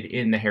created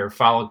in the hair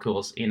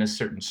follicles in a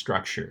certain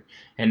structure.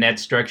 And that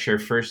structure,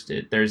 first,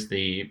 there's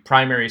the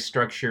primary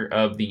structure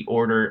of the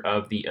order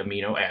of the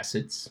amino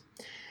acids.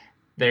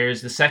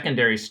 There's the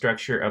secondary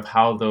structure of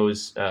how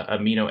those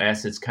amino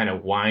acids kind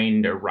of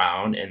wind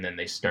around, and then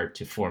they start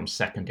to form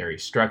secondary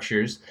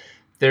structures.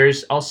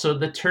 There's also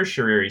the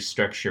tertiary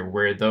structure,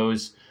 where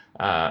those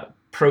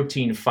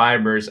protein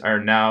fibers are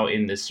now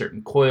in this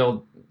certain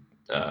coiled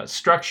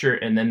structure,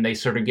 and then they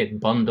sort of get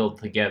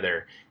bundled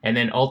together. And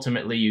then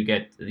ultimately you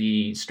get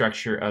the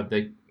structure of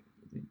the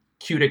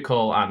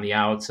cuticle on the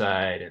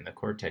outside and the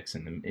cortex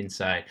in the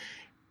inside.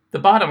 The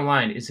bottom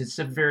line is it's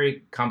a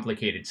very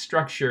complicated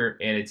structure,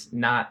 and it's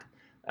not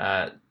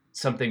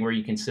something where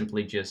you can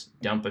simply just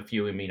dump a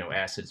few amino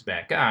acids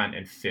back on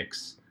and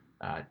fix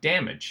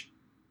damage.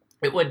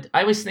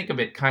 I always think of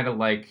it kind of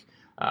like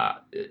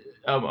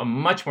a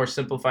much more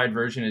simplified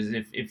version is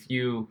if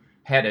you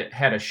had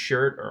a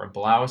shirt or a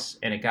blouse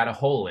and it got a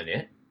hole in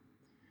it,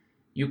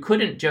 you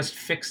couldn't just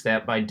fix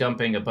that by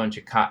dumping a bunch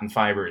of cotton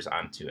fibers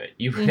onto it.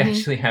 You would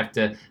actually have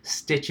to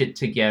stitch it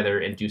together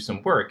and do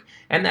some work.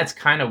 And that's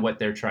kind of what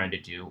they're trying to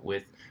do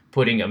with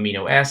putting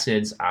amino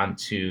acids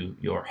onto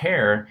your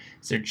hair.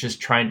 So they're just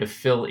trying to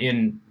fill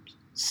in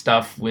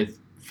stuff with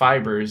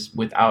fibers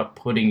without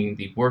putting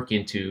the work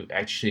into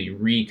actually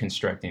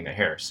reconstructing the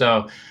hair.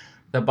 So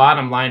the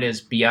bottom line is,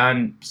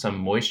 beyond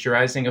some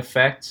moisturizing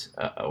effect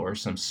or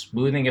some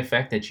smoothing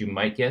effect that you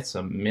might get,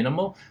 some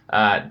minimal,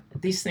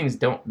 these things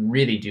don't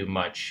really do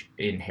much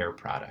in hair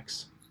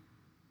products.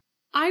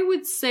 I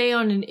would say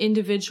on an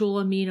individual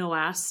amino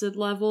acid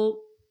level,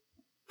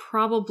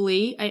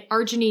 probably.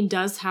 Arginine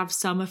does have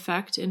some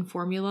effect in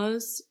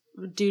formulas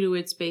due to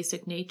its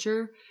basic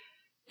nature.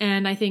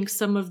 And I think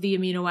some of the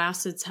amino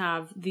acids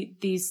have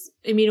these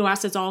amino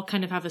acids all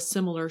kind of have a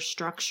similar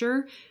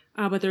structure.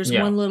 But there's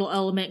one little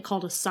element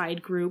called a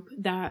side group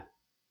that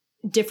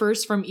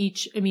differs from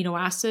each amino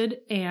acid,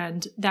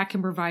 and that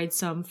can provide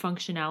some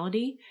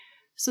functionality.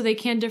 So they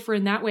can differ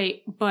in that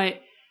way.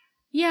 But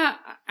yeah,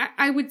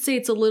 I would say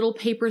it's a little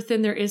paper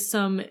thin. There is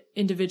some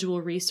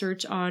individual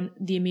research on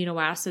the amino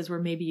acids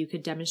where maybe you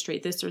could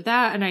demonstrate this or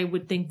that. And I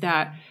would think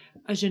that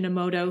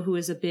Ajinomoto, who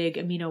is a big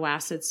amino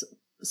acids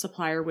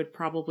supplier, would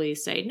probably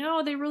say,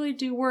 no, they really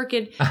do work.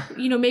 And,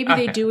 maybe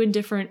they do in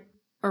different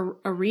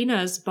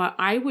arenas, but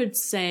I would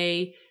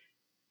say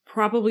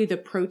probably the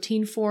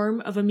protein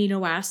form of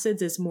amino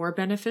acids is more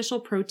beneficial.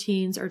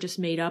 Proteins are just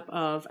made up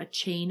of a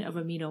chain of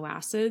amino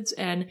acids.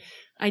 And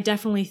I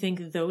definitely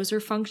think those are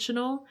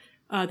functional.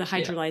 The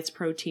hydrolyzed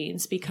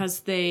proteins,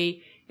 because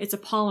it's a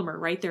polymer,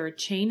 right? They're a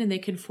chain and they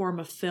can form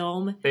a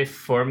film. They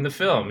form the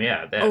film,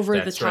 over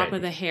the top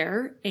of the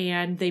hair,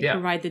 and they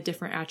provide the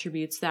different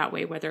attributes that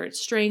way, whether it's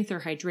strength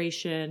or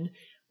hydration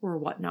or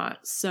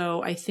whatnot.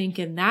 So I think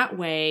in that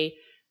way,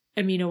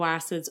 amino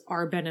acids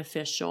are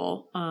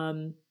beneficial.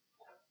 And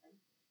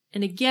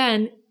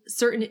again,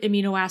 certain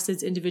amino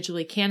acids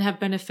individually can have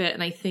benefit.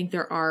 And I think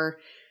there are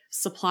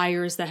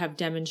suppliers that have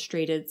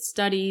demonstrated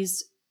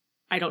studies.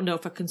 I don't know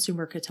if a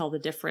consumer could tell the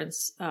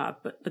difference,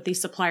 but these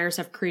suppliers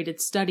have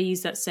created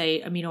studies that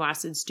say amino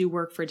acids do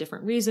work for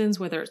different reasons,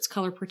 whether it's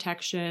color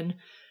protection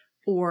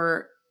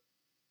or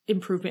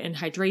improvement in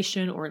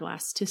hydration or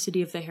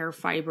elasticity of the hair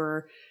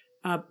fiber.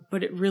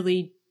 But it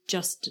really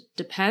just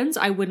depends.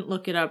 I wouldn't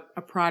look at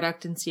a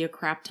product and see a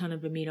crap ton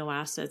of amino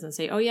acids and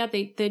say, oh yeah,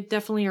 they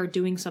definitely are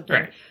doing something.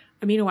 Right.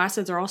 Amino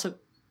acids are also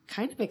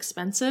kind of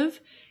expensive.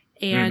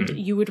 And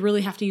you would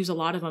really have to use a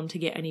lot of them to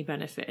get any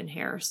benefit in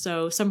hair.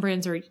 So some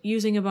brands are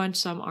using a bunch,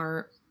 some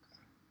aren't.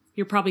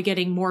 You're probably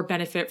getting more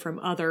benefit from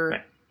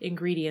other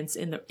ingredients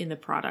in the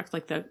product,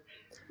 like the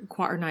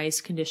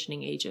quaternized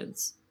conditioning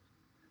agents.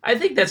 I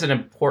think that's an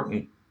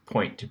important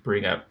point to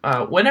bring up.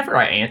 Whenever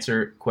I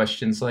answer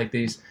questions like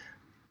these,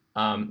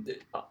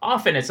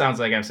 often it sounds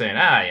like I'm saying,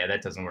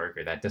 that doesn't work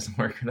or that doesn't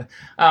work.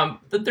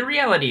 But the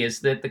reality is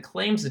that the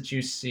claims that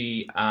you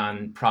see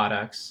on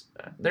products,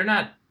 they're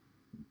not.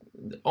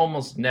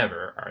 Almost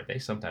never are they.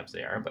 Sometimes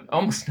they are, but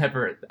almost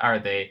never are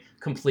they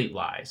complete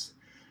lies.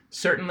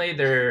 Certainly,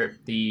 they're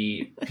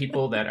the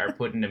people that are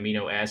putting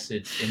amino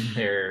acids in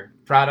their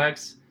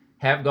products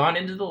have gone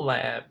into the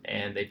lab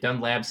and they've done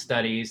lab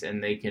studies,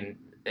 and they can.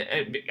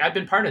 I've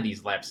been part of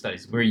these lab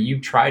studies where you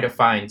try to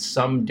find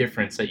some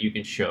difference that you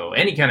can show,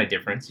 any kind of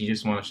difference. You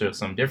just want to show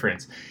some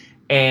difference,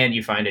 and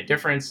you find a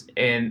difference,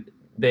 and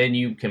then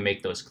you can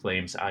make those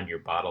claims on your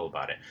bottle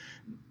about it.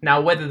 Now,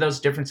 whether those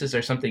differences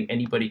are something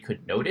anybody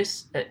could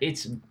notice,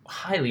 it's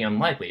highly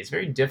unlikely. It's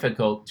very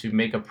difficult to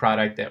make a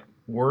product that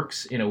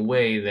works in a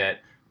way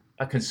that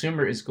a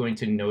consumer is going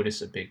to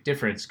notice a big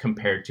difference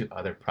compared to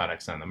other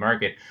products on the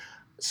market.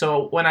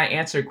 So when I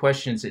answer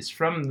questions, it's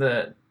from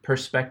the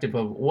perspective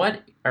of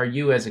what are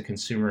you as a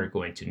consumer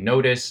going to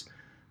notice?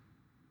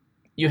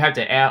 You have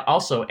to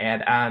also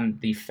add on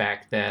the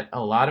fact that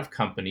a lot of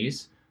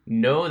companies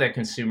know that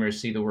consumers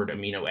see the word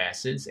amino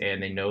acids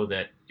and they know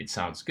that it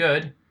sounds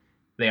good.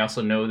 They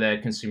also know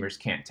that consumers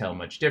can't tell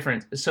much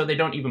difference, so they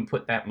don't even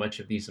put that much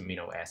of these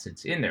amino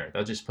acids in there.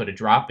 They'll just put a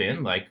drop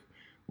in, like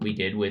we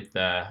did with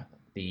the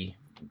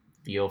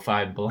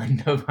VO5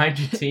 blend of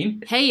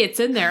hydrogen. Hey, it's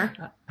in there.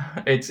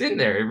 It's in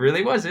there. It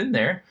really was in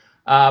there.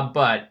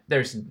 But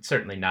there's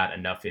certainly not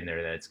enough in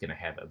there that it's going to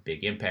have a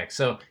big impact.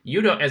 So you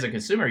don't, as a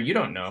consumer, you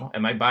don't know,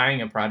 am I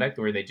buying a product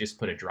where they just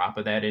put a drop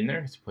of that in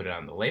there to put it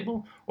on the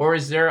label? Or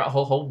is there a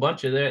whole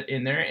bunch of that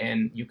in there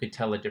and you could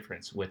tell a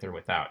difference with or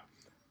without?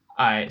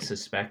 I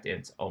suspect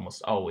it's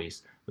almost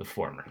always the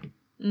former.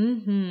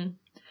 Mm-hmm.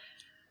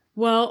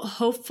 Well,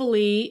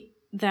 hopefully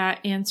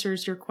that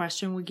answers your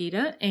question,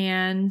 Wagita,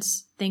 and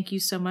thank you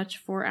so much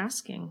for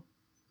asking.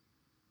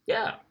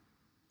 Yeah.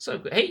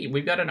 So, hey,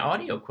 we've got an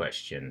audio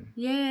question.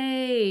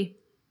 Yay.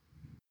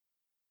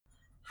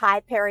 Hi,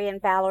 Perry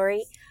and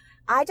Valerie.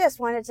 I just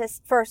wanted to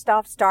first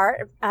off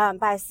start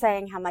by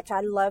saying how much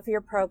I love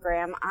your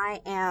program.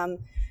 I am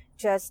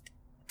just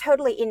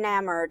totally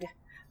enamored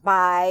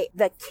by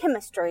the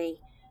chemistry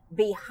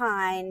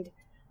behind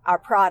our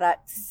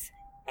products,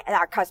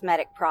 our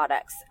cosmetic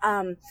products.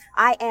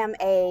 I am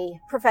a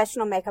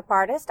professional makeup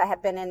artist. I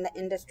have been in the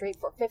industry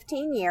for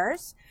 15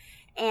 years,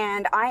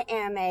 and I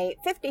am a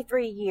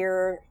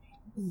 53-year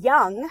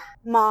young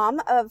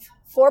mom of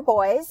 4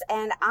 boys,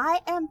 and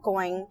I am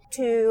going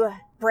to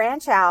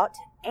branch out,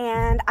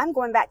 and I'm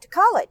going back to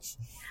college.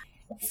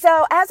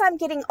 So as I'm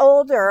getting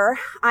older,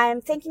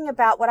 I'm thinking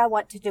about what I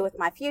want to do with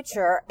my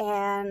future.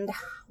 And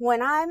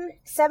when I'm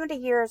 70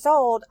 years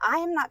old, I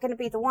am not going to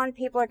be the one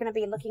people are going to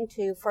be looking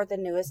to for the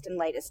newest and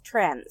latest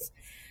trends.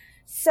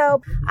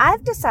 So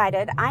I've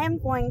decided I am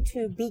going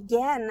to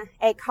begin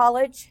a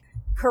college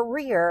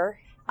career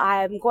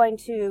I'm going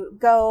to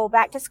go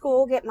back to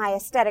school, get my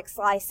aesthetics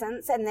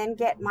license, and then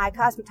get my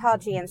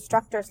cosmetology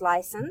instructor's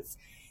license,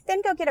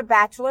 then go get a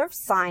Bachelor of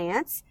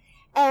Science,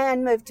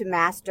 and move to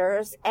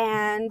master's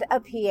and a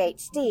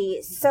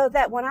PhD, so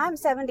that when I'm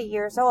 70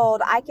 years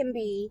old, I can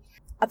be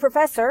a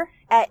professor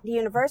at the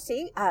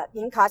university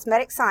in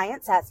cosmetic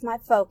science. That's my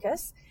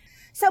focus.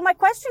 So my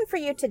question for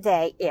you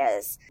today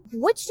is,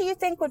 which do you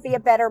think would be a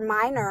better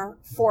minor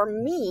for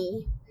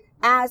me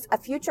as a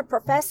future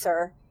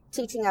professor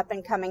teaching up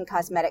and coming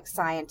cosmetic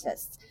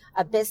scientists?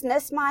 A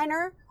business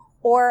minor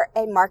or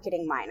a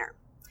marketing minor?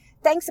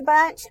 Thanks a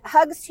bunch.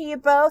 Hugs to you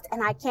both,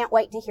 and I can't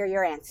wait to hear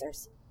your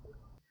answers.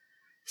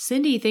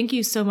 Cindy, thank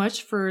you so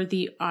much for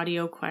the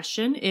audio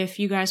question. If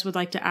you guys would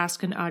like to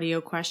ask an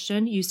audio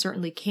question, you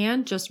certainly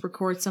can. Just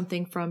record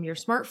something from your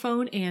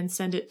smartphone and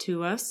send it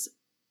to us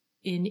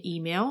in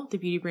email,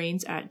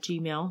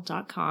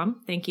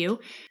 thebeautybrains@gmail.com. Thank you.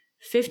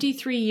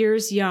 53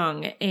 years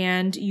young,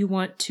 and you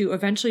want to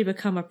eventually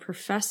become a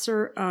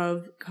professor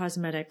of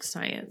cosmetic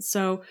science.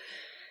 So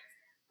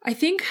I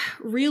think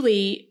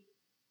really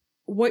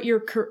what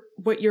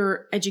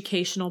your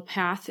educational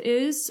path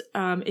is,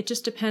 it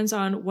just depends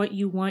on what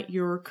you want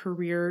your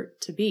career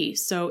to be.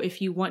 So if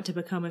you want to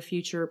become a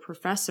future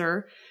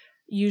professor,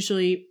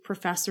 usually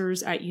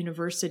professors at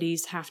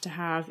universities have to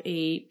have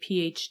a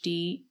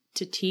PhD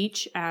to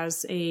teach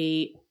as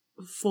a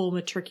full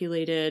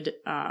matriculated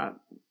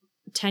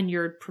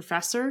tenured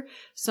professor.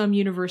 Some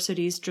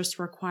universities just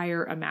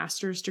require a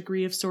master's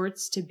degree of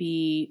sorts to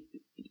be,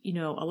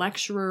 a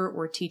lecturer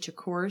or teach a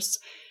course.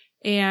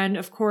 And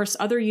of course,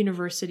 other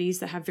universities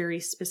that have very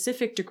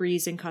specific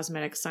degrees in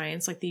cosmetic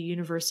science, like the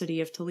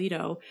University of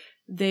Toledo,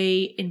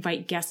 they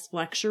invite guest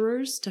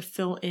lecturers to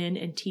fill in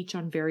and teach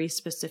on very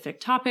specific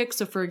topics.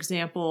 So for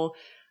example,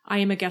 I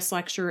am a guest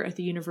lecturer at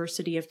the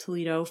University of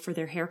Toledo for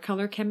their hair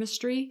color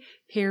chemistry.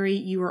 Perry,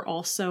 you are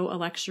also a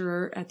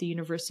lecturer at the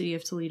University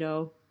of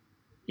Toledo.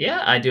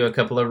 Yeah, I do a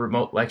couple of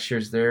remote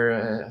lectures there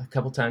a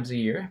couple times a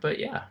year. But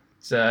yeah,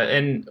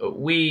 and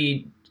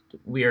we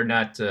are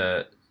not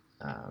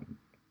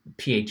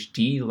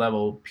PhD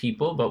level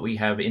people, but we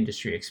have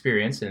industry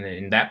experience, and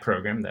in that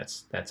program,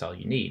 that's all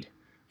you need.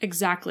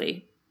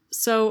 Exactly.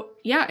 So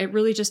yeah, it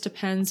really just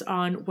depends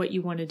on what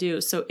you want to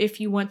do. So if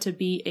you want to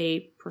be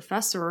a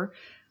professor,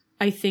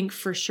 I think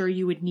for sure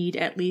you would need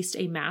at least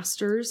a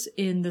master's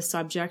in the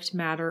subject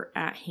matter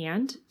at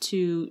hand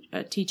to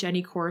teach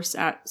any course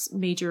at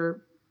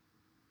major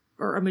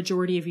or a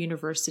majority of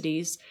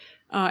universities.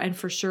 And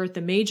for sure at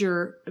the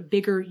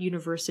bigger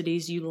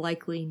universities, you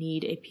likely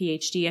need a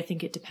PhD. I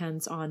think it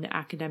depends on the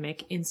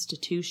academic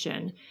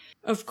institution.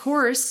 Of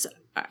course,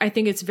 I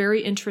think it's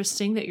very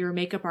interesting that you're a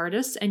makeup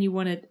artist and you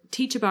want to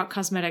teach about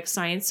cosmetic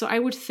science. So I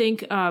would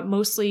think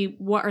mostly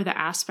what are the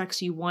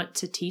aspects you want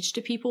to teach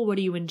to people? What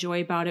do you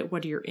enjoy about it?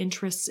 What are your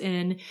interests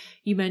in?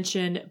 You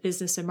mentioned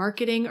business and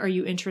marketing. Are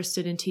you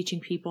interested in teaching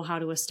people how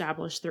to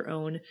establish their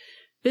own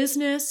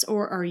business,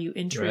 or are you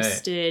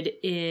interested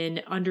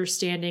in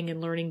understanding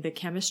and learning the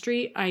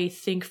chemistry? I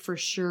think for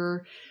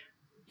sure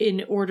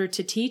in order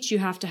to teach, you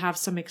have to have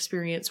some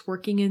experience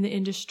working in the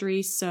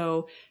industry.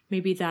 So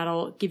maybe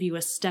that'll give you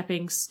a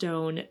stepping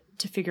stone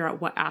to figure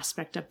out what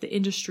aspect of the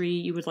industry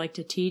you would like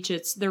to teach.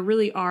 There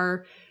really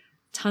are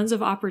tons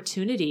of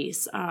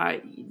opportunities.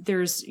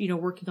 There's,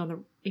 working on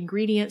the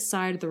ingredient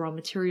side, the raw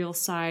material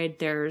side.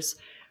 There's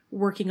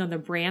working on the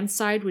brand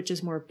side, which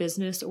is more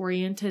business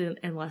oriented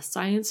and less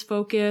science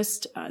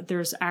focused.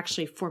 There's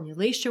actually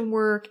formulation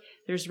work.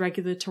 There's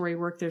regulatory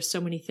work. There's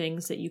so many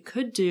things that you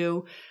could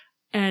do.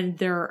 And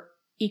there are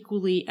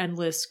equally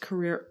endless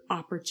career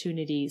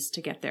opportunities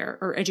to get there,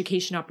 or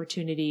education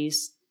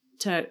opportunities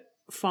to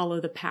follow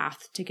the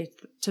path to get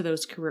to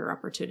those career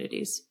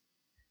opportunities.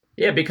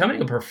 Yeah, becoming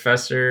a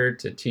professor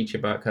to teach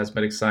about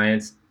cosmetic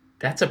science,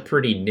 that's a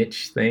pretty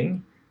niche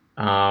thing.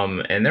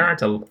 And there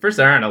aren't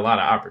a lot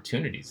of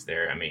opportunities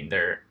there. I mean,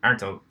 there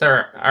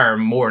are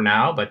more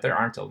now, but there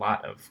aren't a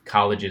lot of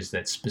colleges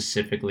that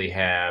specifically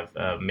have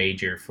a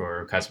major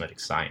for cosmetic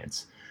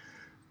science.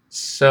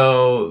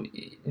 So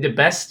the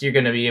best you're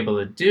going to be able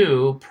to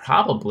do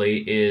probably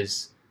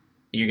is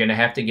you're going to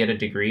have to get a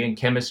degree in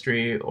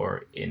chemistry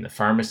or in the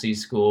pharmacy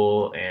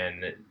school.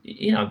 And,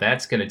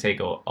 that's going to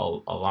take a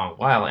long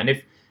while. And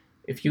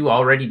if you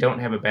already don't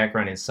have a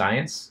background in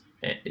science,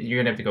 you're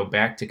going to have to go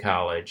back to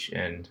college.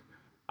 And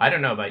I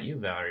don't know about you,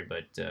 Valerie,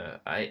 but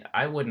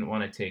I wouldn't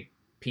want to take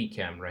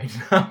PChem right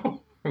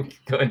now,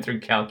 going through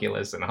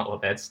calculus and all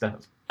of that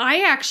stuff.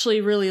 I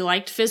actually really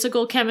liked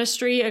physical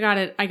chemistry. I got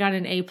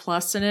an A+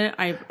 in it.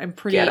 I'm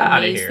pretty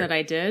amazed that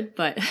I did,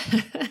 but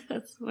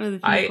that's one of the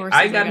few courses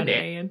I got an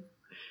A in.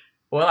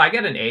 Well, I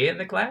got an A in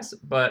the class,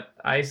 but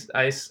I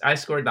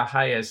scored the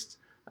highest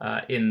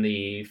in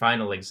the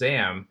final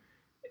exam,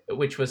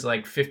 which was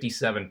like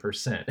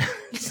 57%.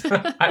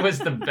 So I was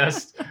the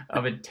best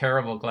of a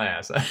terrible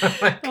class.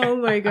 Oh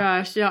my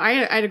gosh. Yeah,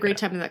 I had a great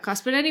time in that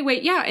class. But anyway,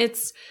 yeah,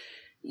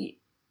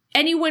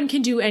 anyone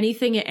can do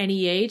anything at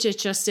any age. It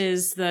just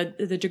is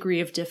the degree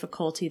of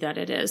difficulty that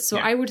it is. So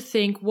yeah. I would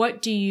think,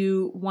 what do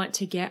you want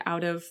to get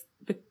out of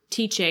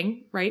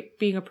teaching, right?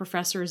 Being a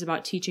professor is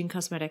about teaching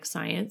cosmetic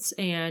science,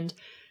 and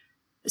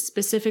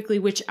specifically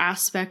which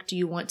aspect do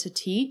you want to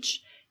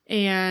teach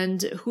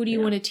and who do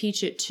you want to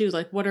teach it to?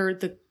 Like, what are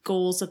the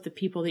goals of the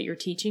people that you're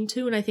teaching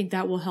to? And I think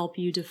that will help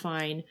you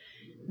define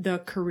the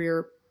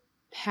career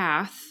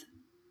path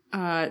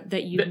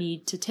that you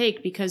need to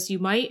take, because you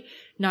might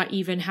not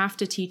even have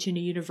to teach in a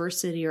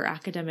university or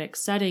academic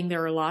setting.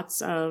 There are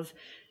lots of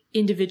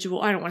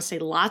individual, I don't want to say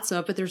lots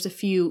of, but there's a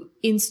few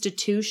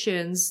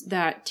institutions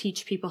that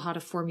teach people how to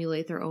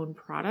formulate their own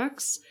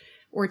products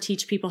or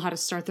teach people how to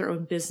start their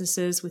own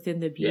businesses within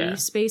the beauty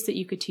space that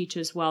you could teach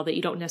as well, that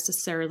you don't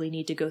necessarily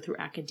need to go through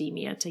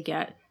academia to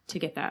get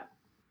that.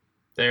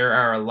 There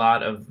are a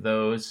lot of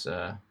those.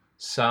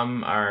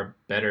 Some are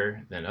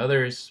better than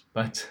others,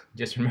 but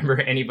just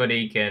remember,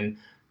 anybody can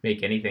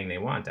make anything they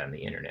want on the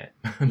internet.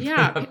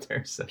 Yeah. Up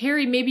there, so.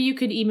 Harry, maybe you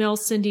could email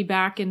Cindy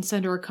back and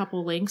send her a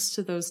couple links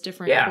to those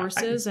different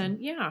courses. And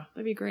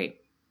that'd be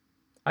great.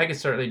 I could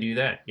certainly do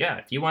that. Yeah.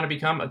 If you want to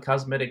become a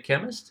cosmetic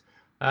chemist,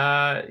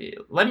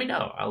 let me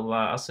know.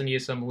 I'll send you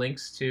some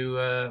links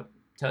to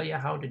tell you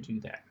how to do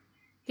that.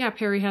 Yeah.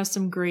 Perry has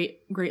some great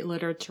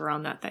literature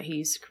on that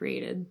he's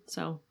created.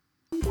 So.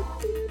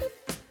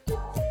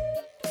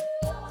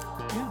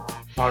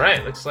 All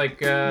right, looks like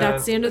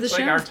that's the end of the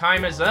show. Our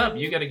time is up.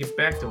 You got to get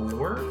back to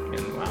work,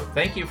 and wow,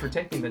 thank you for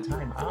taking the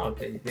time out.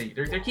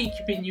 They're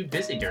keeping you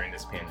busy during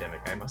this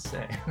pandemic, I must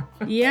say.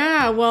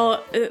 Yeah, well,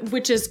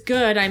 which is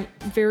good. I'm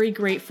very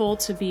grateful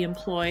to be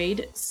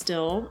employed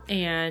still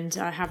and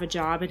have a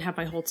job and have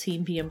my whole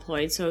team be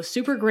employed. So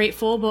super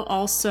grateful, but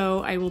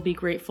also I will be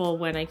grateful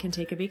when I can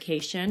take a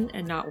vacation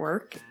and not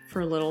work for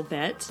a little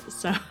bit.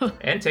 So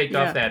and take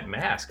off that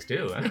mask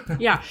too.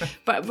 Yeah,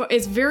 but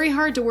it's very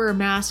hard to wear a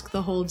mask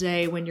the whole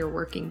day when you're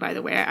working. By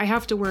the way, I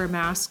have to wear a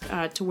mask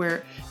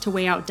to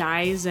weigh out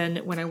dyes and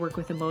when I work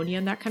with ammonia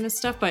and that kind of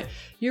stuff. But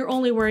you're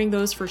only wearing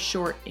those for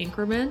short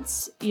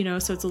increments,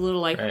 so it's a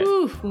little like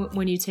whew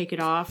when you take it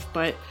off.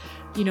 But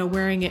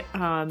wearing it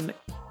a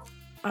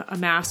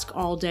mask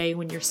all day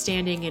when you're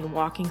standing and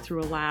walking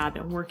through a lab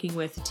and working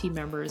with team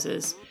members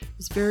is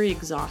very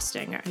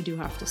exhausting, I do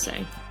have to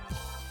say.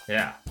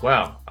 Yeah.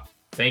 Well,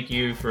 thank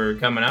you for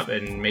coming up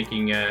and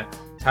making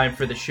time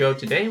for the show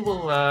today.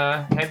 We'll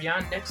have you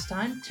on next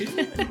time too.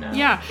 And,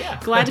 yeah.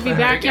 Glad to be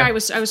back. Yeah, I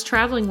was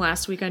traveling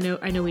last week. I know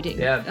we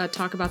didn't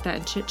talk about that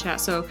in chit chat.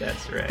 So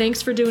that's right.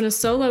 Thanks for doing a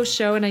solo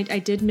show, and I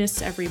did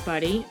miss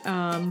everybody.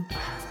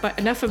 But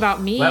enough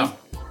about me. Well,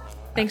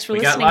 thanks for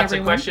listening. We got lots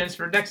everyone. of questions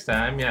for next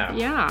time. Yeah.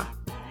 Yeah.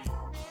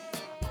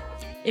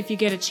 If you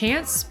get a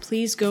chance,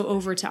 please go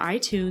over to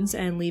iTunes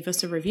and leave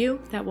us a review.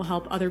 That will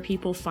help other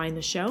people find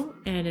the show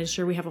and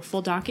ensure we have a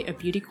full docket of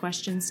beauty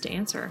questions to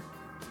answer.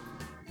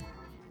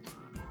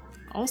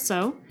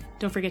 Also,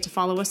 don't forget to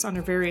follow us on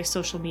our various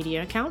social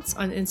media accounts.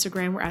 On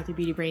Instagram, we're at The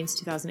Beauty Brains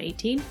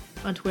 2018.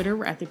 On Twitter,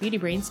 we're at The Beauty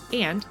Brains.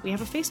 And we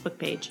have a Facebook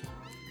page.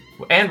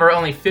 And we're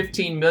only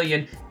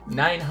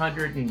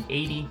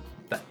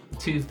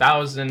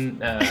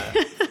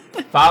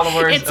 15,982,000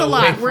 followers. It's a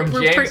lot. We're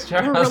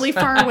really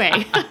far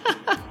away.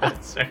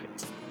 That's right.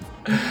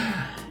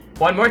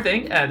 One more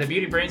thing, the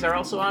Beauty Brains are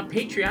also on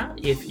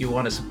Patreon. If you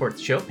want to support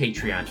the show,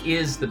 Patreon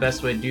is the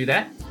best way to do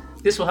that.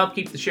 This will help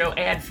keep the show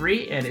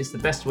ad-free and is the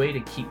best way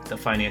to keep the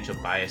financial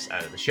bias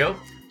out of the show.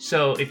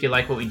 So if you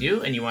like what we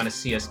do and you want to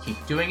see us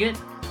keep doing it,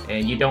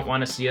 and you don't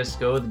want to see us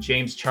go the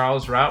James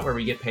Charles route where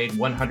we get paid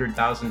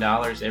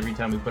 $100,000 every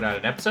time we put out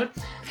an episode,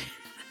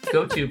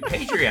 go to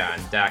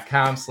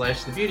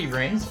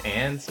patreon.com/thebeautybrains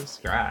and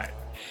subscribe.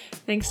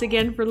 Thanks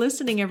again for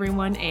listening,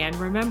 everyone. And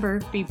remember,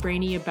 be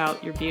brainy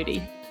about your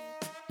beauty.